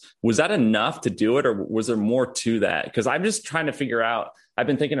class. Was that enough to do it, or was there more to that? Because I'm just trying to figure out, I've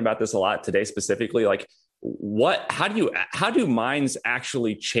been thinking about this a lot today specifically, like how do minds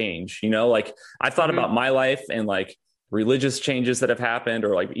actually change? Like I thought about my life and like religious changes that have happened,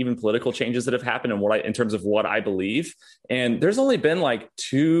 or like even political changes that have happened, and in terms of what I believe. And there's only been like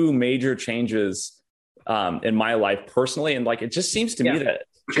 2 major changes in my life personally. And like, it just seems to me that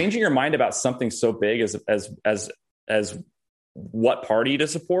changing your mind about something so big as what party to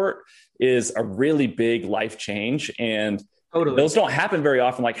support is a really big life change. And totally, those don't happen very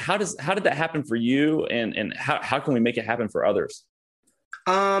often. Like, how did that happen for you? And how can we make it happen for others?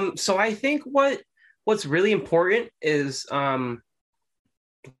 So I think what's really important is, one,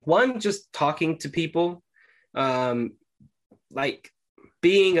 just talking to people, like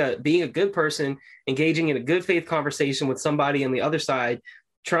being a good person, engaging in a good faith conversation with somebody on the other side,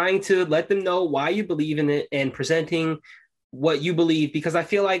 trying to let them know why you believe in it and presenting what you believe. Because I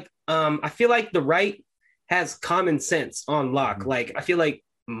feel like the right has common sense on lock. Mm-hmm. Like, I feel like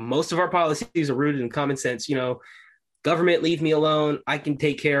most of our policies are rooted in common sense. Government, leave me alone. I can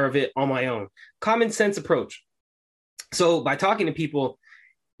take care of it on my own. Common sense approach. So by talking to people,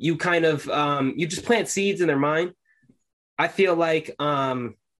 you kind of, you just plant seeds in their mind. I feel like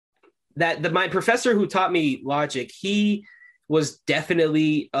my professor who taught me logic, he was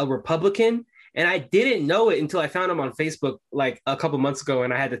definitely a Republican. And I didn't know it until I found him on Facebook like a couple months ago.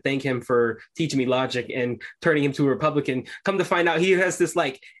 And I had to thank him for teaching me logic and turning him to a Republican. Come to find out, he has this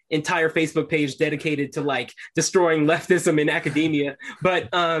like entire Facebook page dedicated to like destroying leftism in academia. But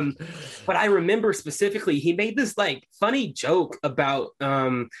I remember specifically, he made this like funny joke about,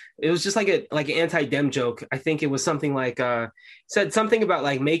 it was just like an anti-Dem joke. I think it was something like, said something about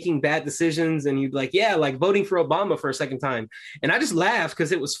like making bad decisions, and you'd like, yeah, like voting for Obama for a second time. And I just laughed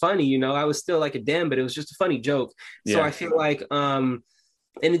because it was funny, I was still like a Dem, but it was just a funny joke. Yeah. So I feel like,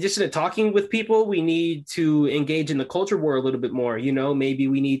 in addition to talking with people, we need to engage in the culture war a little bit more. Maybe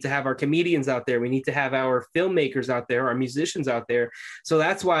we need to have our comedians out there. We need to have our filmmakers out there, our musicians out there. So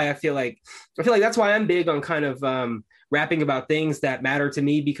that's why I feel like that's why I'm big on kind of rapping about things that matter to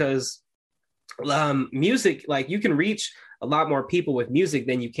me, because music, like, you can reach a lot more people with music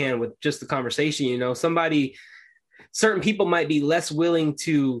than you can with just the conversation. Certain people might be less willing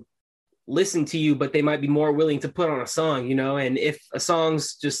to listen to you, but they might be more willing to put on a song, and if a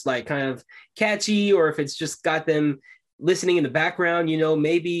song's just like kind of catchy, or if it's just got them listening in the background,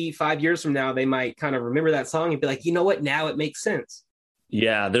 maybe 5 years from now, they might kind of remember that song and be like, you know what, now it makes sense.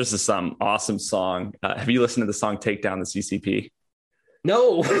 Yeah, there's this awesome song. Have you listened to the song Take Down the CCP?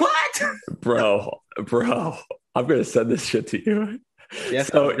 No. What? Bro, I'm going to send this shit to you. Yes.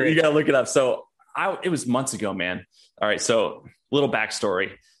 So you got to look it up. So it was months ago, man. All right. So little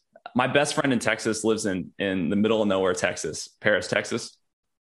backstory. My best friend in Texas lives in the middle of nowhere, Texas, Paris, Texas.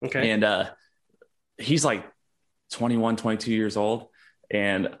 Okay. And he's like 21, 22 years old.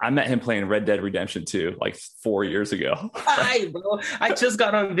 And I met him playing Red Dead Redemption 2 like 4 years ago. Hi, bro. I just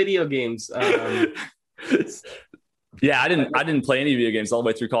got on video games. Yeah, I didn't play any video games all the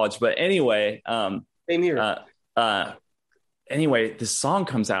way through college. But anyway, same here. Anyway, this song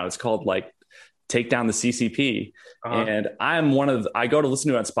comes out. It's called like Take Down the CCP. Uh-huh. And I go to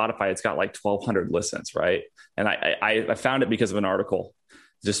listen to it on Spotify. It's got like 1,200 listens, right? And I found it because of an article,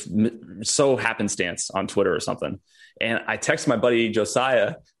 just so happenstance on Twitter or something. And I text my buddy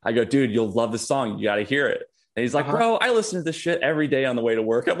Josiah. I go, dude, you'll love this song. You got to hear it. And he's like, bro, I listen to this shit every day on the way to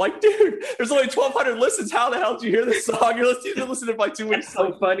work. I'm like, dude, there's only 1,200 listens. How the hell did you hear this song? You've been listening to it for like 2 weeks. That's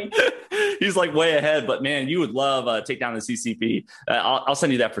so funny. He's like way ahead, but man, you would love Take Down the CCP. I'll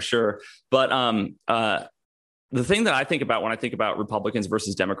send you that for sure. But the thing that I think about when I think about Republicans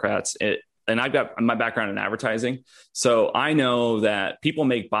versus Democrats, and I've got my background in advertising, so I know that people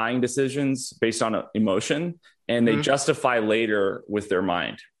make buying decisions based on emotion, and they justify later with their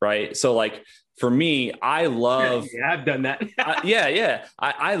mind, right? So like, for me, I love... Yeah, I've done that.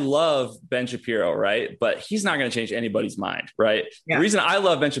 I love Ben Shapiro, right? But he's not going to change anybody's mind, right? Yeah. The reason I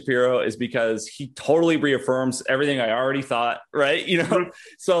love Ben Shapiro is because he totally reaffirms everything I already thought, right?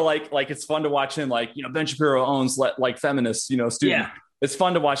 So like it's fun to watch him, like, Ben Shapiro owns like feminists, student. Yeah. It's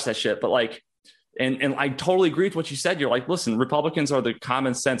fun to watch that shit. But like, And I totally agree with what you said. You're like, listen, Republicans are the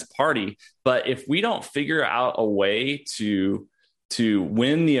common sense party, but if we don't figure out a way to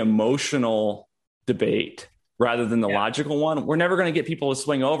win the emotional debate rather than the logical one, we're never going to get people to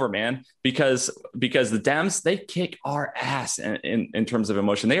swing over, man, because the Dems, they kick our ass in terms of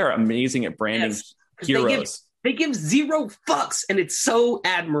emotion. They are amazing at branding heroes. They give zero fucks, and it's so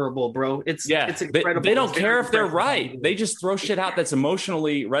admirable, bro. It's incredible. They don't care if they're right. They just throw shit out that's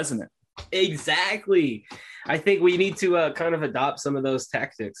emotionally resonant. Exactly. I think we need to kind of adopt some of those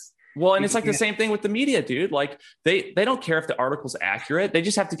tactics. Well, and it's like the same thing with the media, dude. Like they don't care if the article's accurate. They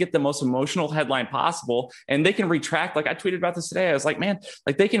just have to get the most emotional headline possible, and they can retract. Like I tweeted about this today. I was like, man,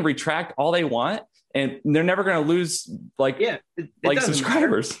 like they can retract all they want, and they're never going to lose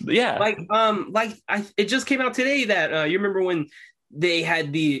subscribers. Matter. Yeah. It just came out today that you remember when they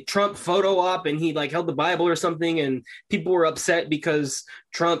had the Trump photo op and he like held the Bible or something, and people were upset because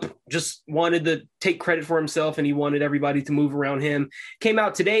Trump just wanted to take credit for himself and he wanted everybody to move around him. Came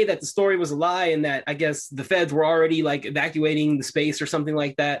out today that the story was a lie and that I guess the feds were already like evacuating the space or something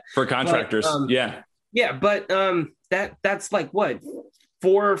like that for contractors. But that's like what,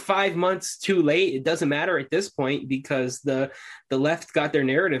 4 or 5 months too late. It doesn't matter at this point because the left got their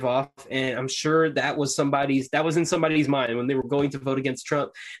narrative off, and I'm sure that was in somebody's mind when they were going to vote against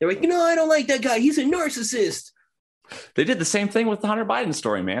Trump. They're like, I don't like that guy. He's a narcissist. They did the same thing with the Hunter Biden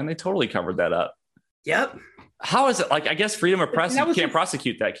story, man. They totally covered that up. Yep. How is it? Like, I guess freedom of press, you can't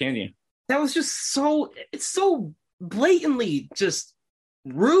prosecute that, can you? That was just it's so blatantly just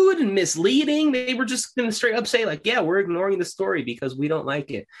rude and misleading. They were just going to straight up say like, yeah, we're ignoring the story because we don't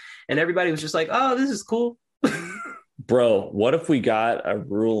like it. And everybody was just like, oh, this is cool. Bro, what if we got a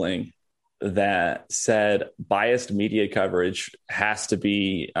ruling that said biased media coverage has to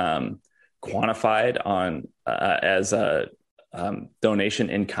be quantified on as a donation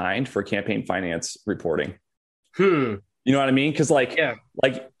in kind for campaign finance reporting? You know what I mean? Because like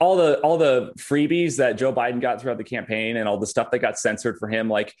all the freebies that Joe Biden got throughout the campaign and all the stuff that got censored for him,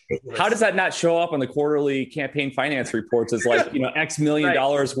 like how does that not show up on the quarterly campaign finance reports as like, X million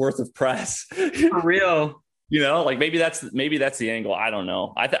dollars worth of press? For real. Like maybe that's the angle. I don't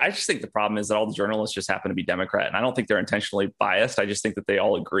know. I just think the problem is that all the journalists just happen to be Democrat, and I don't think they're intentionally biased. I just think that they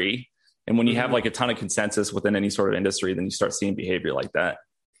all agree. And when you have like a ton of consensus within any sort of industry, then you start seeing behavior like that.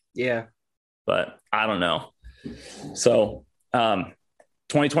 Yeah. But I don't know. So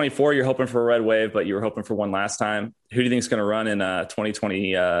 2024, you're hoping for a red wave, but you were hoping for one last time. Who do you think is going to run in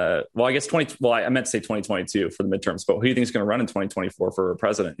 2020? I meant to say 2022 for the midterms, but who do you think is going to run in 2024 for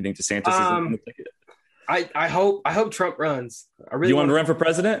president? You think DeSantis is going to take it? I hope Trump runs. You want to run for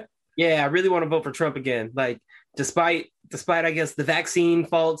president? Yeah, I really want to vote for Trump again. Like, despite I guess the vaccine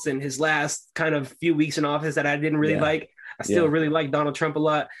faults and his last kind of few weeks in office that I didn't really like, I still really like Donald Trump a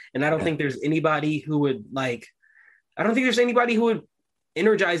lot. And I don't think there's anybody who would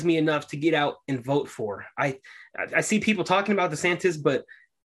energize me enough to get out and vote for. I see people talking about DeSantis, but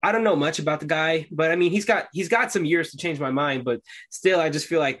I don't know much about the guy. But I mean, he's got some years to change my mind, but still, I just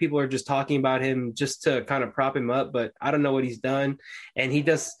feel like people are just talking about him just to kind of prop him up. But I don't know what he's done. And he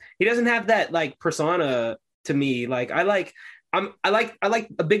doesn't have that like persona to me. Like I like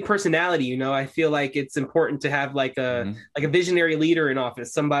a big personality, I feel like it's important to have like a visionary leader in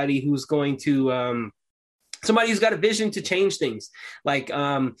office, somebody who's going to somebody who's got a vision to change things. Like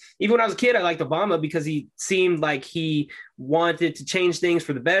even when I was a kid, I liked Obama because he seemed like he wanted to change things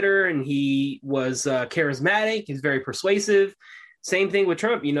for the better, and he was charismatic. He's very persuasive. Same thing with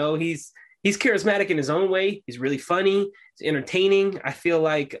Trump. He's charismatic in his own way. He's really funny. He's entertaining. I feel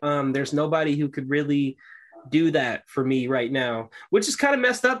like there's nobody who could really do that for me right now, which is kind of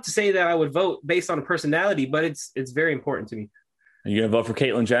messed up to say that I would vote based on a personality, but it's very important to me. Are you gonna vote for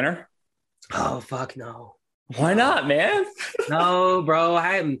Caitlyn Jenner? Oh fuck no. Why not, man? No, bro.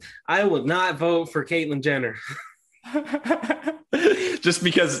 I would not vote for Caitlyn Jenner. Just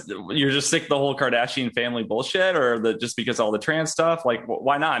because you're just sick of the whole Kardashian family bullshit, or just because all the trans stuff? Like,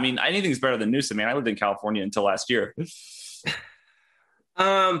 why not? I mean, anything's better than Newsom, man. I lived in California until last year.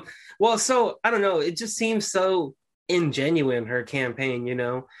 Well, so I don't know. It just seems so ingenuine, her campaign,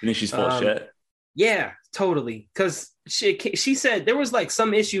 You think she's full of shit? Yeah, totally. Because she said there was like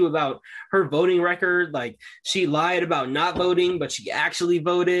some issue about her voting record. Like she lied about not voting, but she actually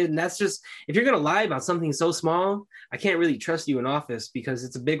voted. And that's just, if you're going to lie about something so small, I can't really trust you in office because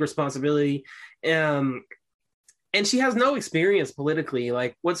it's a big responsibility. And she has no experience politically.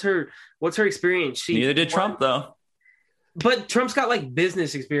 Like what's her experience? Neither did Trump though. But Trump's got like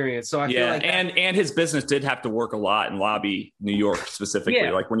business experience, so I feel like and his business did have to work a lot and lobby New York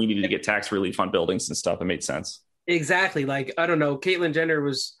specifically. Like when you needed to get tax relief on buildings and stuff, it made sense. Exactly. Like I don't know, Caitlyn Jenner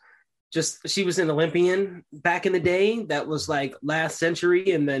was she was an Olympian back in the day. That was like last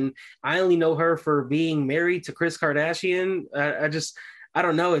century. And then I only know her for being married to Kris Kardashian. I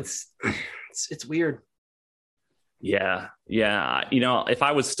don't know. It's weird. Yeah. If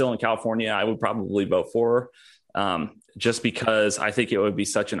I was still in California, I would probably vote for her, just because I think it would be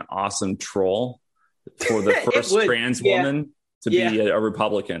such an awesome troll for the first trans woman to be a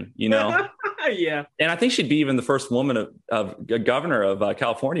Republican, Yeah. And I think she'd be even the first woman of a governor of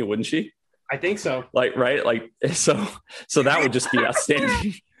California, wouldn't she? I think so. So that would just be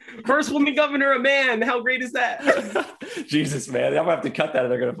outstanding. First woman governor, a man. How great is that? Jesus, man. I'm gonna have to cut that.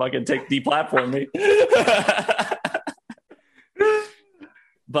 They're gonna fucking deplatform me.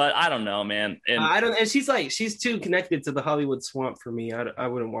 But I don't know, man. And she's too connected to the Hollywood swamp for me. I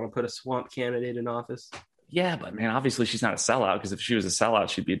wouldn't want to put a swamp candidate in office. Yeah, but man, obviously she's not a sellout, because if she was a sellout,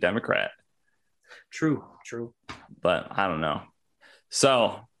 she'd be a Democrat. True. But I don't know.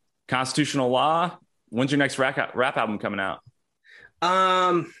 So, constitutional law. When's your next rap album coming out?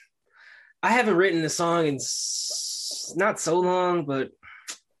 I haven't written a song in not so long, but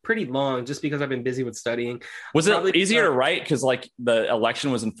pretty long, just because I've been busy with studying. Was it easier to write because like the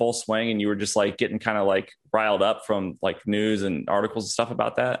election was in full swing and you were just like getting kind of like riled up from like news and articles and stuff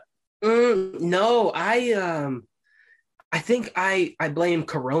about that? No, I think I blame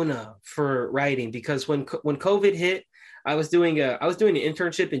Corona for writing, because when COVID hit, I was doing an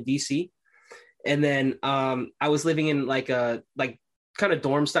internship in DC, and then I was living in like kind of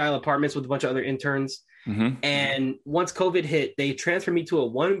dorm style apartments with a bunch of other interns. Mm-hmm. And once COVID hit, they transferred me to a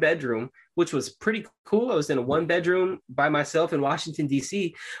 1-bedroom, which was pretty cool. I was in a 1-bedroom by myself in Washington,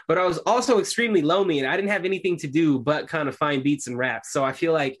 D.C., but I was also extremely lonely and I didn't have anything to do but kind of find beats and raps. So I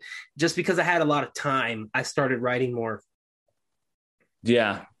feel like just because I had a lot of time, I started writing more.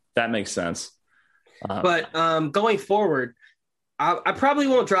 Yeah, that makes sense. But going forward, I probably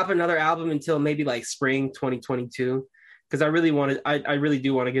won't drop another album until maybe like spring 2022. Because I really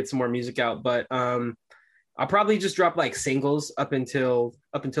do want to get some more music out, but I'll probably just drop like singles up until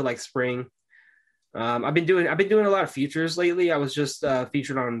like spring. I've been doing a lot of features lately. I was just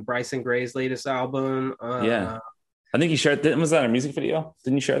featured on Bryson Gray's latest album. I think you shared. Was that a music video?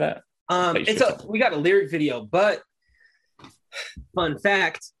 Didn't you share that? We got a lyric video, but fun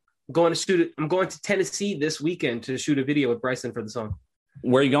fact: I'm going to Tennessee this weekend to shoot a video with Bryson for the song.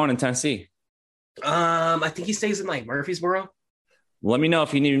 Where are you going in Tennessee? I think he stays in like Murfreesboro. Let me know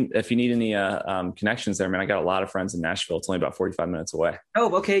if you need any connections there, man. I got a lot of friends in Nashville. It's only about 45 minutes away.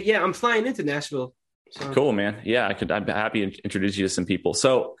 Oh, okay. Yeah, I'm flying into Nashville. So. Cool, man. Yeah, I'd be happy to introduce you to some people.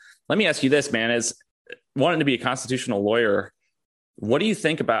 So let me ask you this, man, is wanting to be a constitutional lawyer, what do you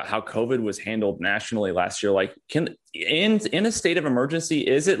think about how COVID was handled nationally last year? Like, in a state of emergency,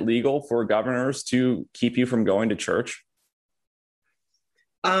 is it legal for governors to keep you from going to church?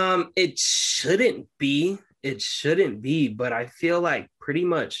 It shouldn't be, but I feel like pretty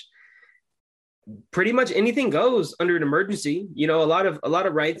much anything goes under an emergency. A lot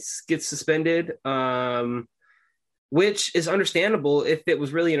of rights get suspended, which is understandable if it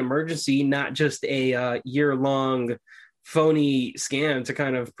was really an emergency, not just a year-long phony scam to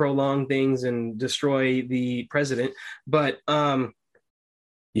kind of prolong things and destroy the president. But I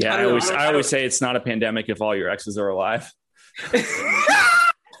always say it's not a pandemic if all your exes are alive.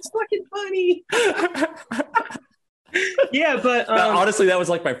 It's fucking funny. Yeah, but honestly, that was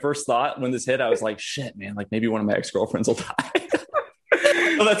like my first thought when this hit. I was like, shit, man, like maybe one of my ex-girlfriends will die.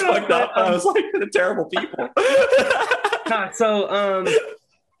 Well, that's fucked up. I was like, they're terrible people. So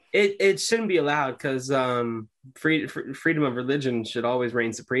it shouldn't be allowed, because freedom of religion should always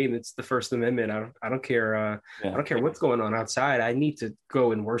reign supreme. It's the First Amendment. I don't care. I don't care what's going on outside. I need to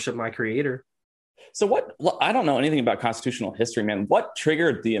go and worship my creator. So I don't know anything about constitutional history, man. What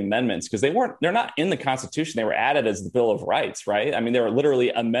triggered the amendments? Because they're not in the Constitution. They were added as the Bill of Rights, right? I mean, they were literally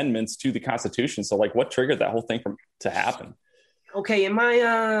amendments to the Constitution. So like, what triggered that whole thing to happen? Okay. In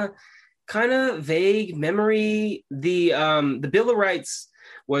my kind of vague memory, the Bill of Rights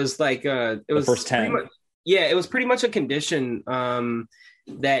was like, it was the first 10. It was pretty much a condition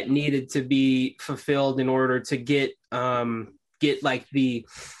that needed to be fulfilled in order to get like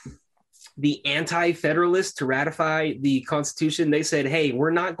the anti-federalists to ratify the Constitution. They said, hey,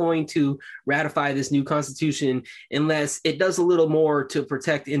 we're not going to ratify this new Constitution unless it does a little more to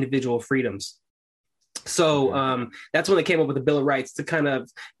protect individual freedoms. So that's when they came up with the Bill of Rights, to kind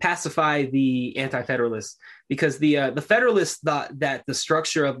of pacify the anti-federalists, because the Federalists thought that the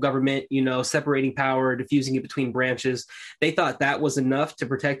structure of government, separating power, diffusing it between branches, they thought that was enough to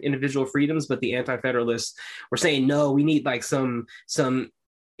protect individual freedoms. But the anti-federalists were saying, no, we need like some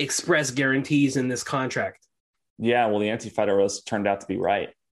express guarantees in this contract. Yeah, well, the anti-federalists turned out to be right,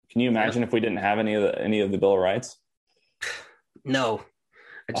 Can you imagine if we didn't have any of the Bill of Rights? No,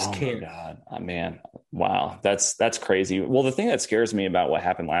 I just can't. My God, oh, man, wow, that's crazy. Well, the thing that scares me about what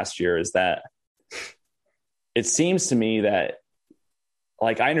happened last year is that it seems to me that,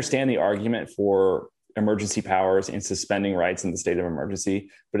 like, I understand the argument for emergency powers and suspending rights in the state of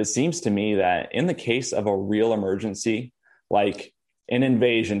emergency, but it seems to me that in the case of a real emergency, like an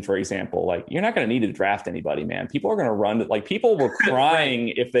invasion, for example, like, you're not going to need to draft anybody, man. People are going to run. Like, people were crying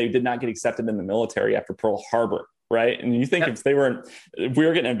if they did not get accepted in the military after Pearl Harbor. Right. And you think if we were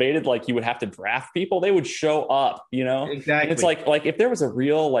getting invaded, like, you would have to draft people, they would show up, Exactly. And it's like if there was a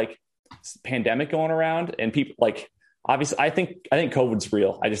real, like, pandemic going around and people, like, obviously I think COVID's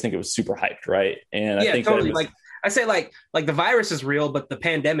real. I just think it was super hyped. Right. And I think totally. Like, I say like the virus is real, but the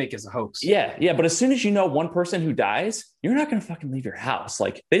pandemic is a hoax. Yeah. Yeah. But as soon as one person who dies, you're not going to fucking leave your house.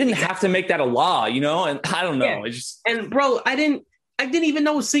 Like, they didn't have to make that a law, and I don't know. Yeah. It's just, and bro, I didn't even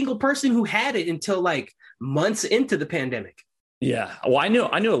know a single person who had it until like months into the pandemic. Yeah. Well, I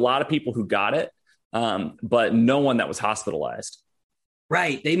knew a lot of people who got it, but no one that was hospitalized.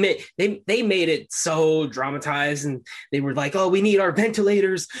 Right. They made it so dramatized, and they were like, oh, we need our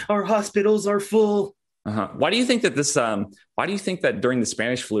ventilators. Our hospitals are full. Uh-huh. Why do you think why do you think that during the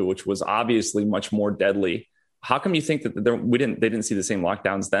Spanish flu, which was obviously much more deadly, how come you think that they didn't see the same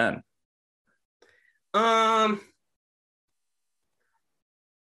lockdowns then? I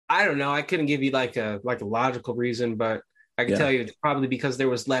don't know. I couldn't give you like a logical reason, but I can tell you it's probably because there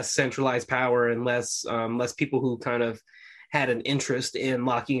was less centralized power and less people who kind of had an interest in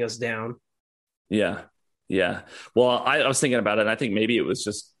locking us down. Yeah. Yeah. Well, I was thinking about it, and I think maybe it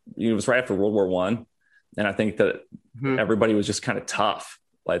was right after World War I. And I think that everybody was just kind of tough.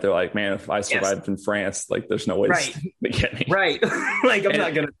 Like, they're like, man, if I survived in France, like, there's no way to get me. Right. Like, I'm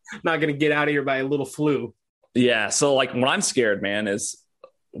not gonna get out of here by a little flu. Yeah. So, like, what I'm scared, man, is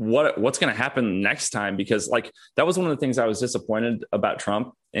what's going to happen next time, because, like, that was one of the things I was disappointed about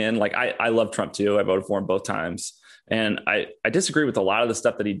Trump. And, like, I love Trump too. I voted for him both times. And I disagree with a lot of the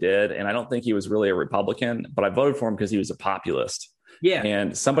stuff that he did. And I don't think he was really a Republican, but I voted for him because he was a populist. Yeah.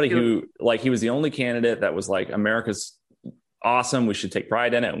 And somebody who, like, he was the only candidate that was like, America's awesome. We should take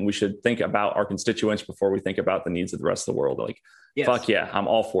pride in it. And we should think about our constituents before we think about the needs of the rest of the world. Like, fuck yeah, I'm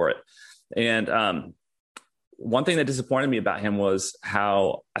all for it. And one thing that disappointed me about him was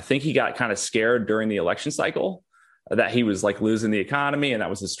how I think he got kind of scared during the election cycle that he was, like, losing the economy. And that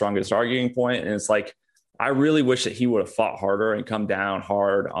was his strongest arguing point. And it's like, I really wish that he would have fought harder and come down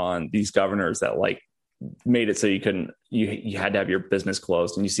hard on these governors that, like, made it so you had to have your business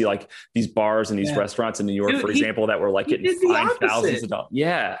closed. And you see, like, these bars and these restaurants in New York, for example, that were, like, getting fined thousands of dollars.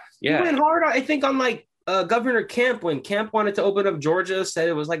 Yeah. Yeah. He went hard, I think, on, like, Governor Kemp, when Kemp wanted to open up Georgia, said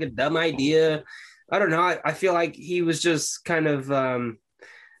it was like a dumb idea. I don't know. I feel like he was just kind of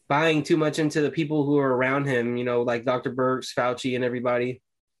buying too much into the people who are around him, like Dr. Birx, Fauci, and everybody.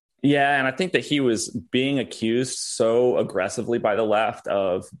 Yeah. And I think that he was being accused so aggressively by the left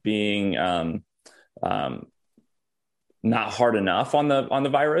of being not hard enough on the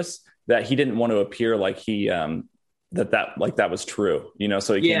virus, that he didn't want to appear like he that was true,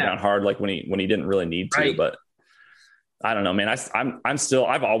 so he came down hard, like, when he didn't really need to. Right. But I don't know, man.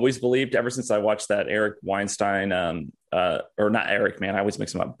 I've always believed, ever since I watched that Eric Weinstein, or not Eric, man, I always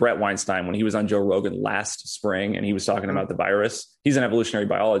mix him up. Brett Weinstein, when he was on Joe Rogan last spring, and he was talking about the virus. He's an evolutionary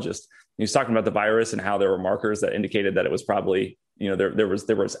biologist. He was talking about the virus and how there were markers that indicated that it was probably, there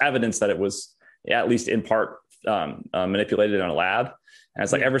was evidence that it was, at least in part, manipulated in a lab. And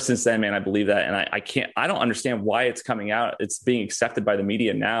it's like, ever since then, man, I believe that. And I don't understand why it's coming out. It's being accepted by the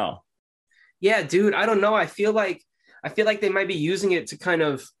media now. Yeah, dude, I don't know. I feel like they might be using it to kind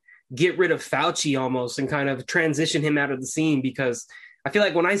of get rid of Fauci almost, and kind of transition him out of the scene, because I feel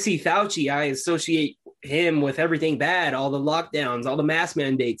like when I see Fauci, I associate him with everything bad, all the lockdowns, all the mask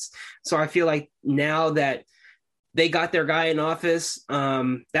mandates. So I feel like now that they got their guy in office,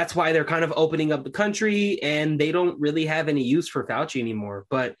 that's why they're kind of opening up the country, and they don't really have any use for Fauci anymore.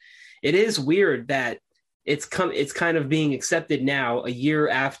 But it is weird that it's kind of being accepted now, a year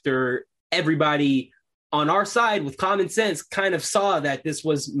after everybody on our side with common sense kind of saw that this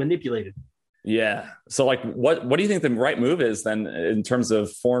was manipulated. Yeah. So, like, what do you think the right move is then in terms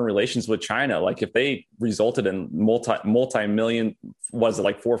of foreign relations with China? Like, if they resulted in multi-million, was it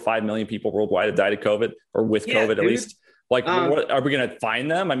like 4 or 5 million people worldwide that died of COVID, or with COVID, dude, at least? Like, what, are we going to fine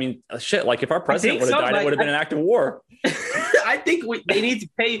them? I mean, shit, like, if our president would have died, it would have been an act of war. I think they need to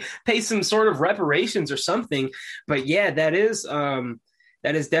pay some sort of reparations or something. But yeah, that is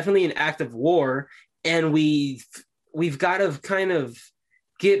definitely an act of war. And we've got to kind of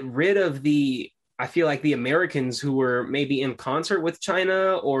get rid of the I feel like the Americans who were maybe in concert with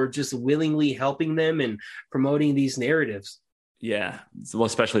China or just willingly helping them and promoting these narratives. Yeah. Well,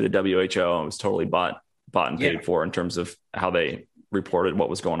 especially the WHO was totally bought and paid for in terms of how they reported what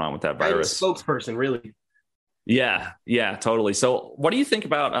was going on with that virus. Spokesperson, really. Yeah, totally. So what do you think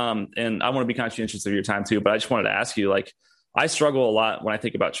about, and I want to be conscientious of your time too, but I just wanted to ask you, like, I struggle a lot when I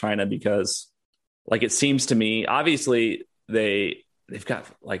think about China because, like, it seems to me, obviously they've got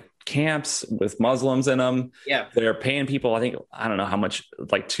like camps with Muslims in them. Yeah. They're paying people, I don't know how much,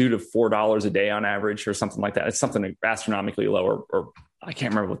 like $2 to $4 a day on average or something like that. It's something astronomically low, or I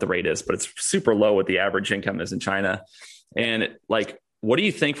can't remember what the rate is, but it's super low what the average income is in China. And like, what do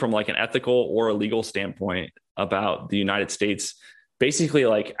you think from like an ethical or a legal standpoint about the United States basically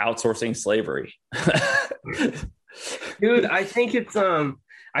like outsourcing slavery? Dude, I think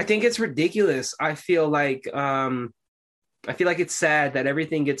it's ridiculous. I feel like it's sad that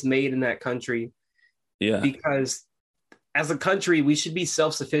everything gets made in that country. Yeah. Because as a country, we should be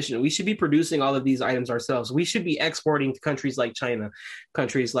self-sufficient. We should be producing all of these items ourselves. We should be exporting to countries like China,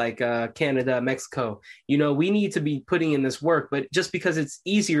 countries like Canada, Mexico. You know, we need to be putting in this work, but just because it's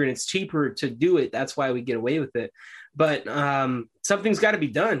easier and it's cheaper to do it, that's why we get away with it. But something's got to be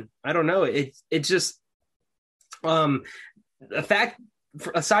done. I don't know. It's just a fact.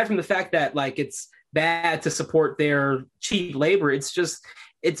 Aside from the fact that like it's bad to support their cheap labor, it's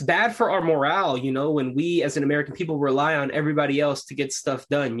bad for our morale, you know, when we as an American people rely on everybody else to get stuff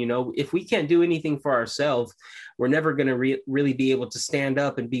done. You know, if we can't do anything for ourselves, we're never going to really be able to stand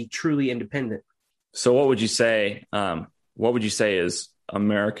up and be truly independent. So what would you say? What would you say is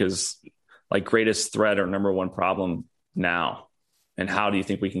America's like greatest threat or number one problem now? And how do you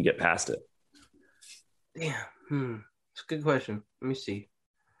think we can get past it? Yeah. It's a good question. Let me see.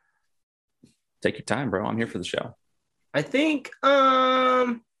 Take your time, bro. I'm here for the show. I think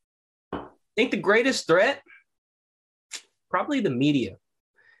the greatest threat, probably the media,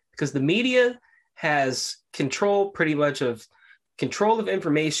 because the media has control of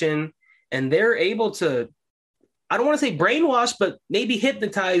information, and they're able to, I don't want to say brainwash, but maybe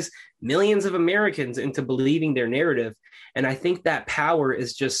hypnotize millions of Americans into believing their narrative. And I think that power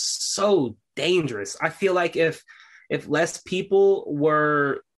is just so dangerous. I feel like if less people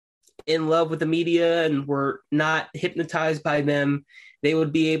were in love with the media and were not hypnotized by them, they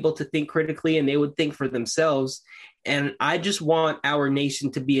would be able to think critically and they would think for themselves. And I just want our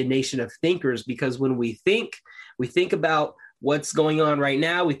nation to be a nation of thinkers, because when we think about what's going on right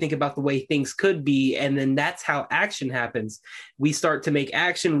now, we think about the way things could be, and then that's how action happens. We start to make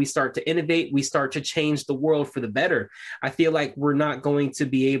action, we start to innovate, we start to change the world for the better. I feel like we're not going to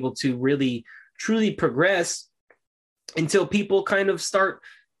be able to really truly progress until people kind of start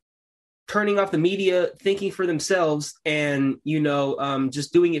turning off the media, thinking for themselves, and, you know,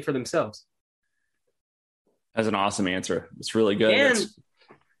 just doing it for themselves. That's an awesome answer. It's really good. And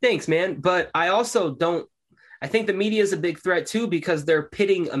thanks, man. But I also I think the media is a big threat too, because they're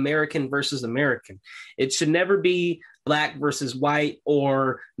pitting American versus American. It should never be Black versus white,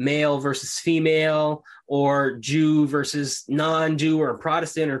 or male versus female, or Jew versus non-Jew, or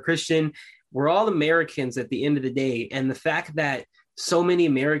Protestant or Christian. We're all Americans at the end of the day. And the fact that so many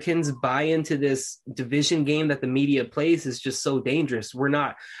Americans buy into this division game that the media plays is just so dangerous. We're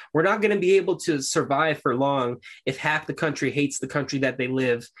not going to be able to survive for long if half the country hates the country that they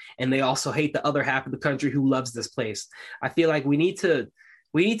live, and they also hate the other half of the country who loves this place. I feel like we need to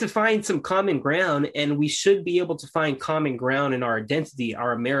find some common ground, and we should be able to find common ground in our identity,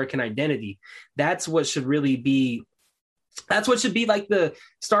 our American identity. That's what should be like the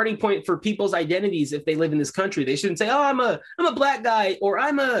starting point for people's identities. If they live in this country, they shouldn't say, "Oh, I'm a Black guy," or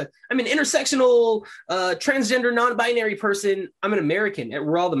I'm an intersectional, transgender, non-binary person. I'm an American.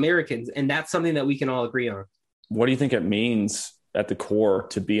 We're all Americans, and that's something that we can all agree on. What do you think it means at the core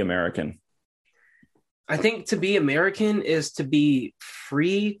to be American? I think to be American is to be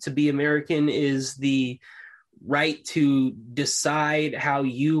free. To be American is the right to decide how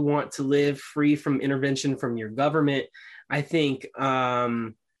you want to live, free from intervention from your government. I think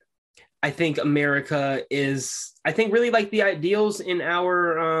America is, I think really like the ideals in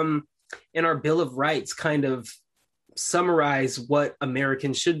our Bill of Rights kind of summarize what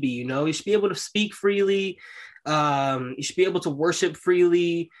Americans should be. You know, you should be able to speak freely. You should be able to worship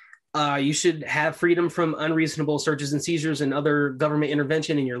freely. You should have freedom from unreasonable searches and seizures and other government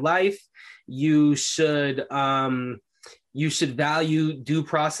intervention in your life. You should value due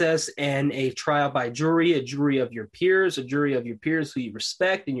process and a trial by jury, a jury of your peers who you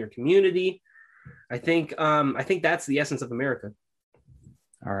respect in your community. I think that's the essence of America.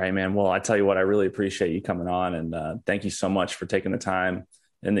 All right, man. Well, I tell you what, I really appreciate you coming on, and thank you so much for taking the time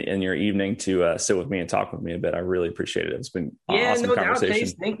in your evening to sit with me and talk with me a bit. I really appreciate it. It's been awesome conversation.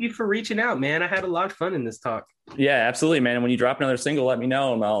 Chase, thank you for reaching out, man. I had a lot of fun in this talk. Yeah, absolutely, man. And when you drop another single, let me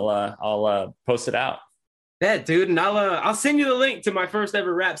know and I'll post it out. Yeah, dude, and I'll send you the link to my first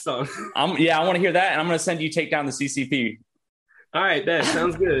ever rap song. I want to hear that, and I'm going to send you Take Down the CCP. All right, that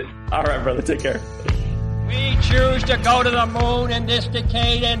sounds good. All right, brother, take care. We choose to go to the moon in this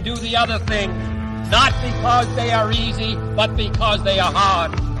decade and do the other thing, not because they are easy, but because they are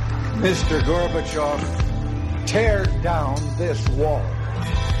hard. Mr. Gorbachev, tear down this wall.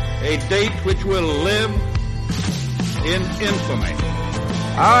 A date which will live in infamy.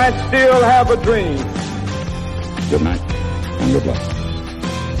 I still have a dream. Good night and good luck.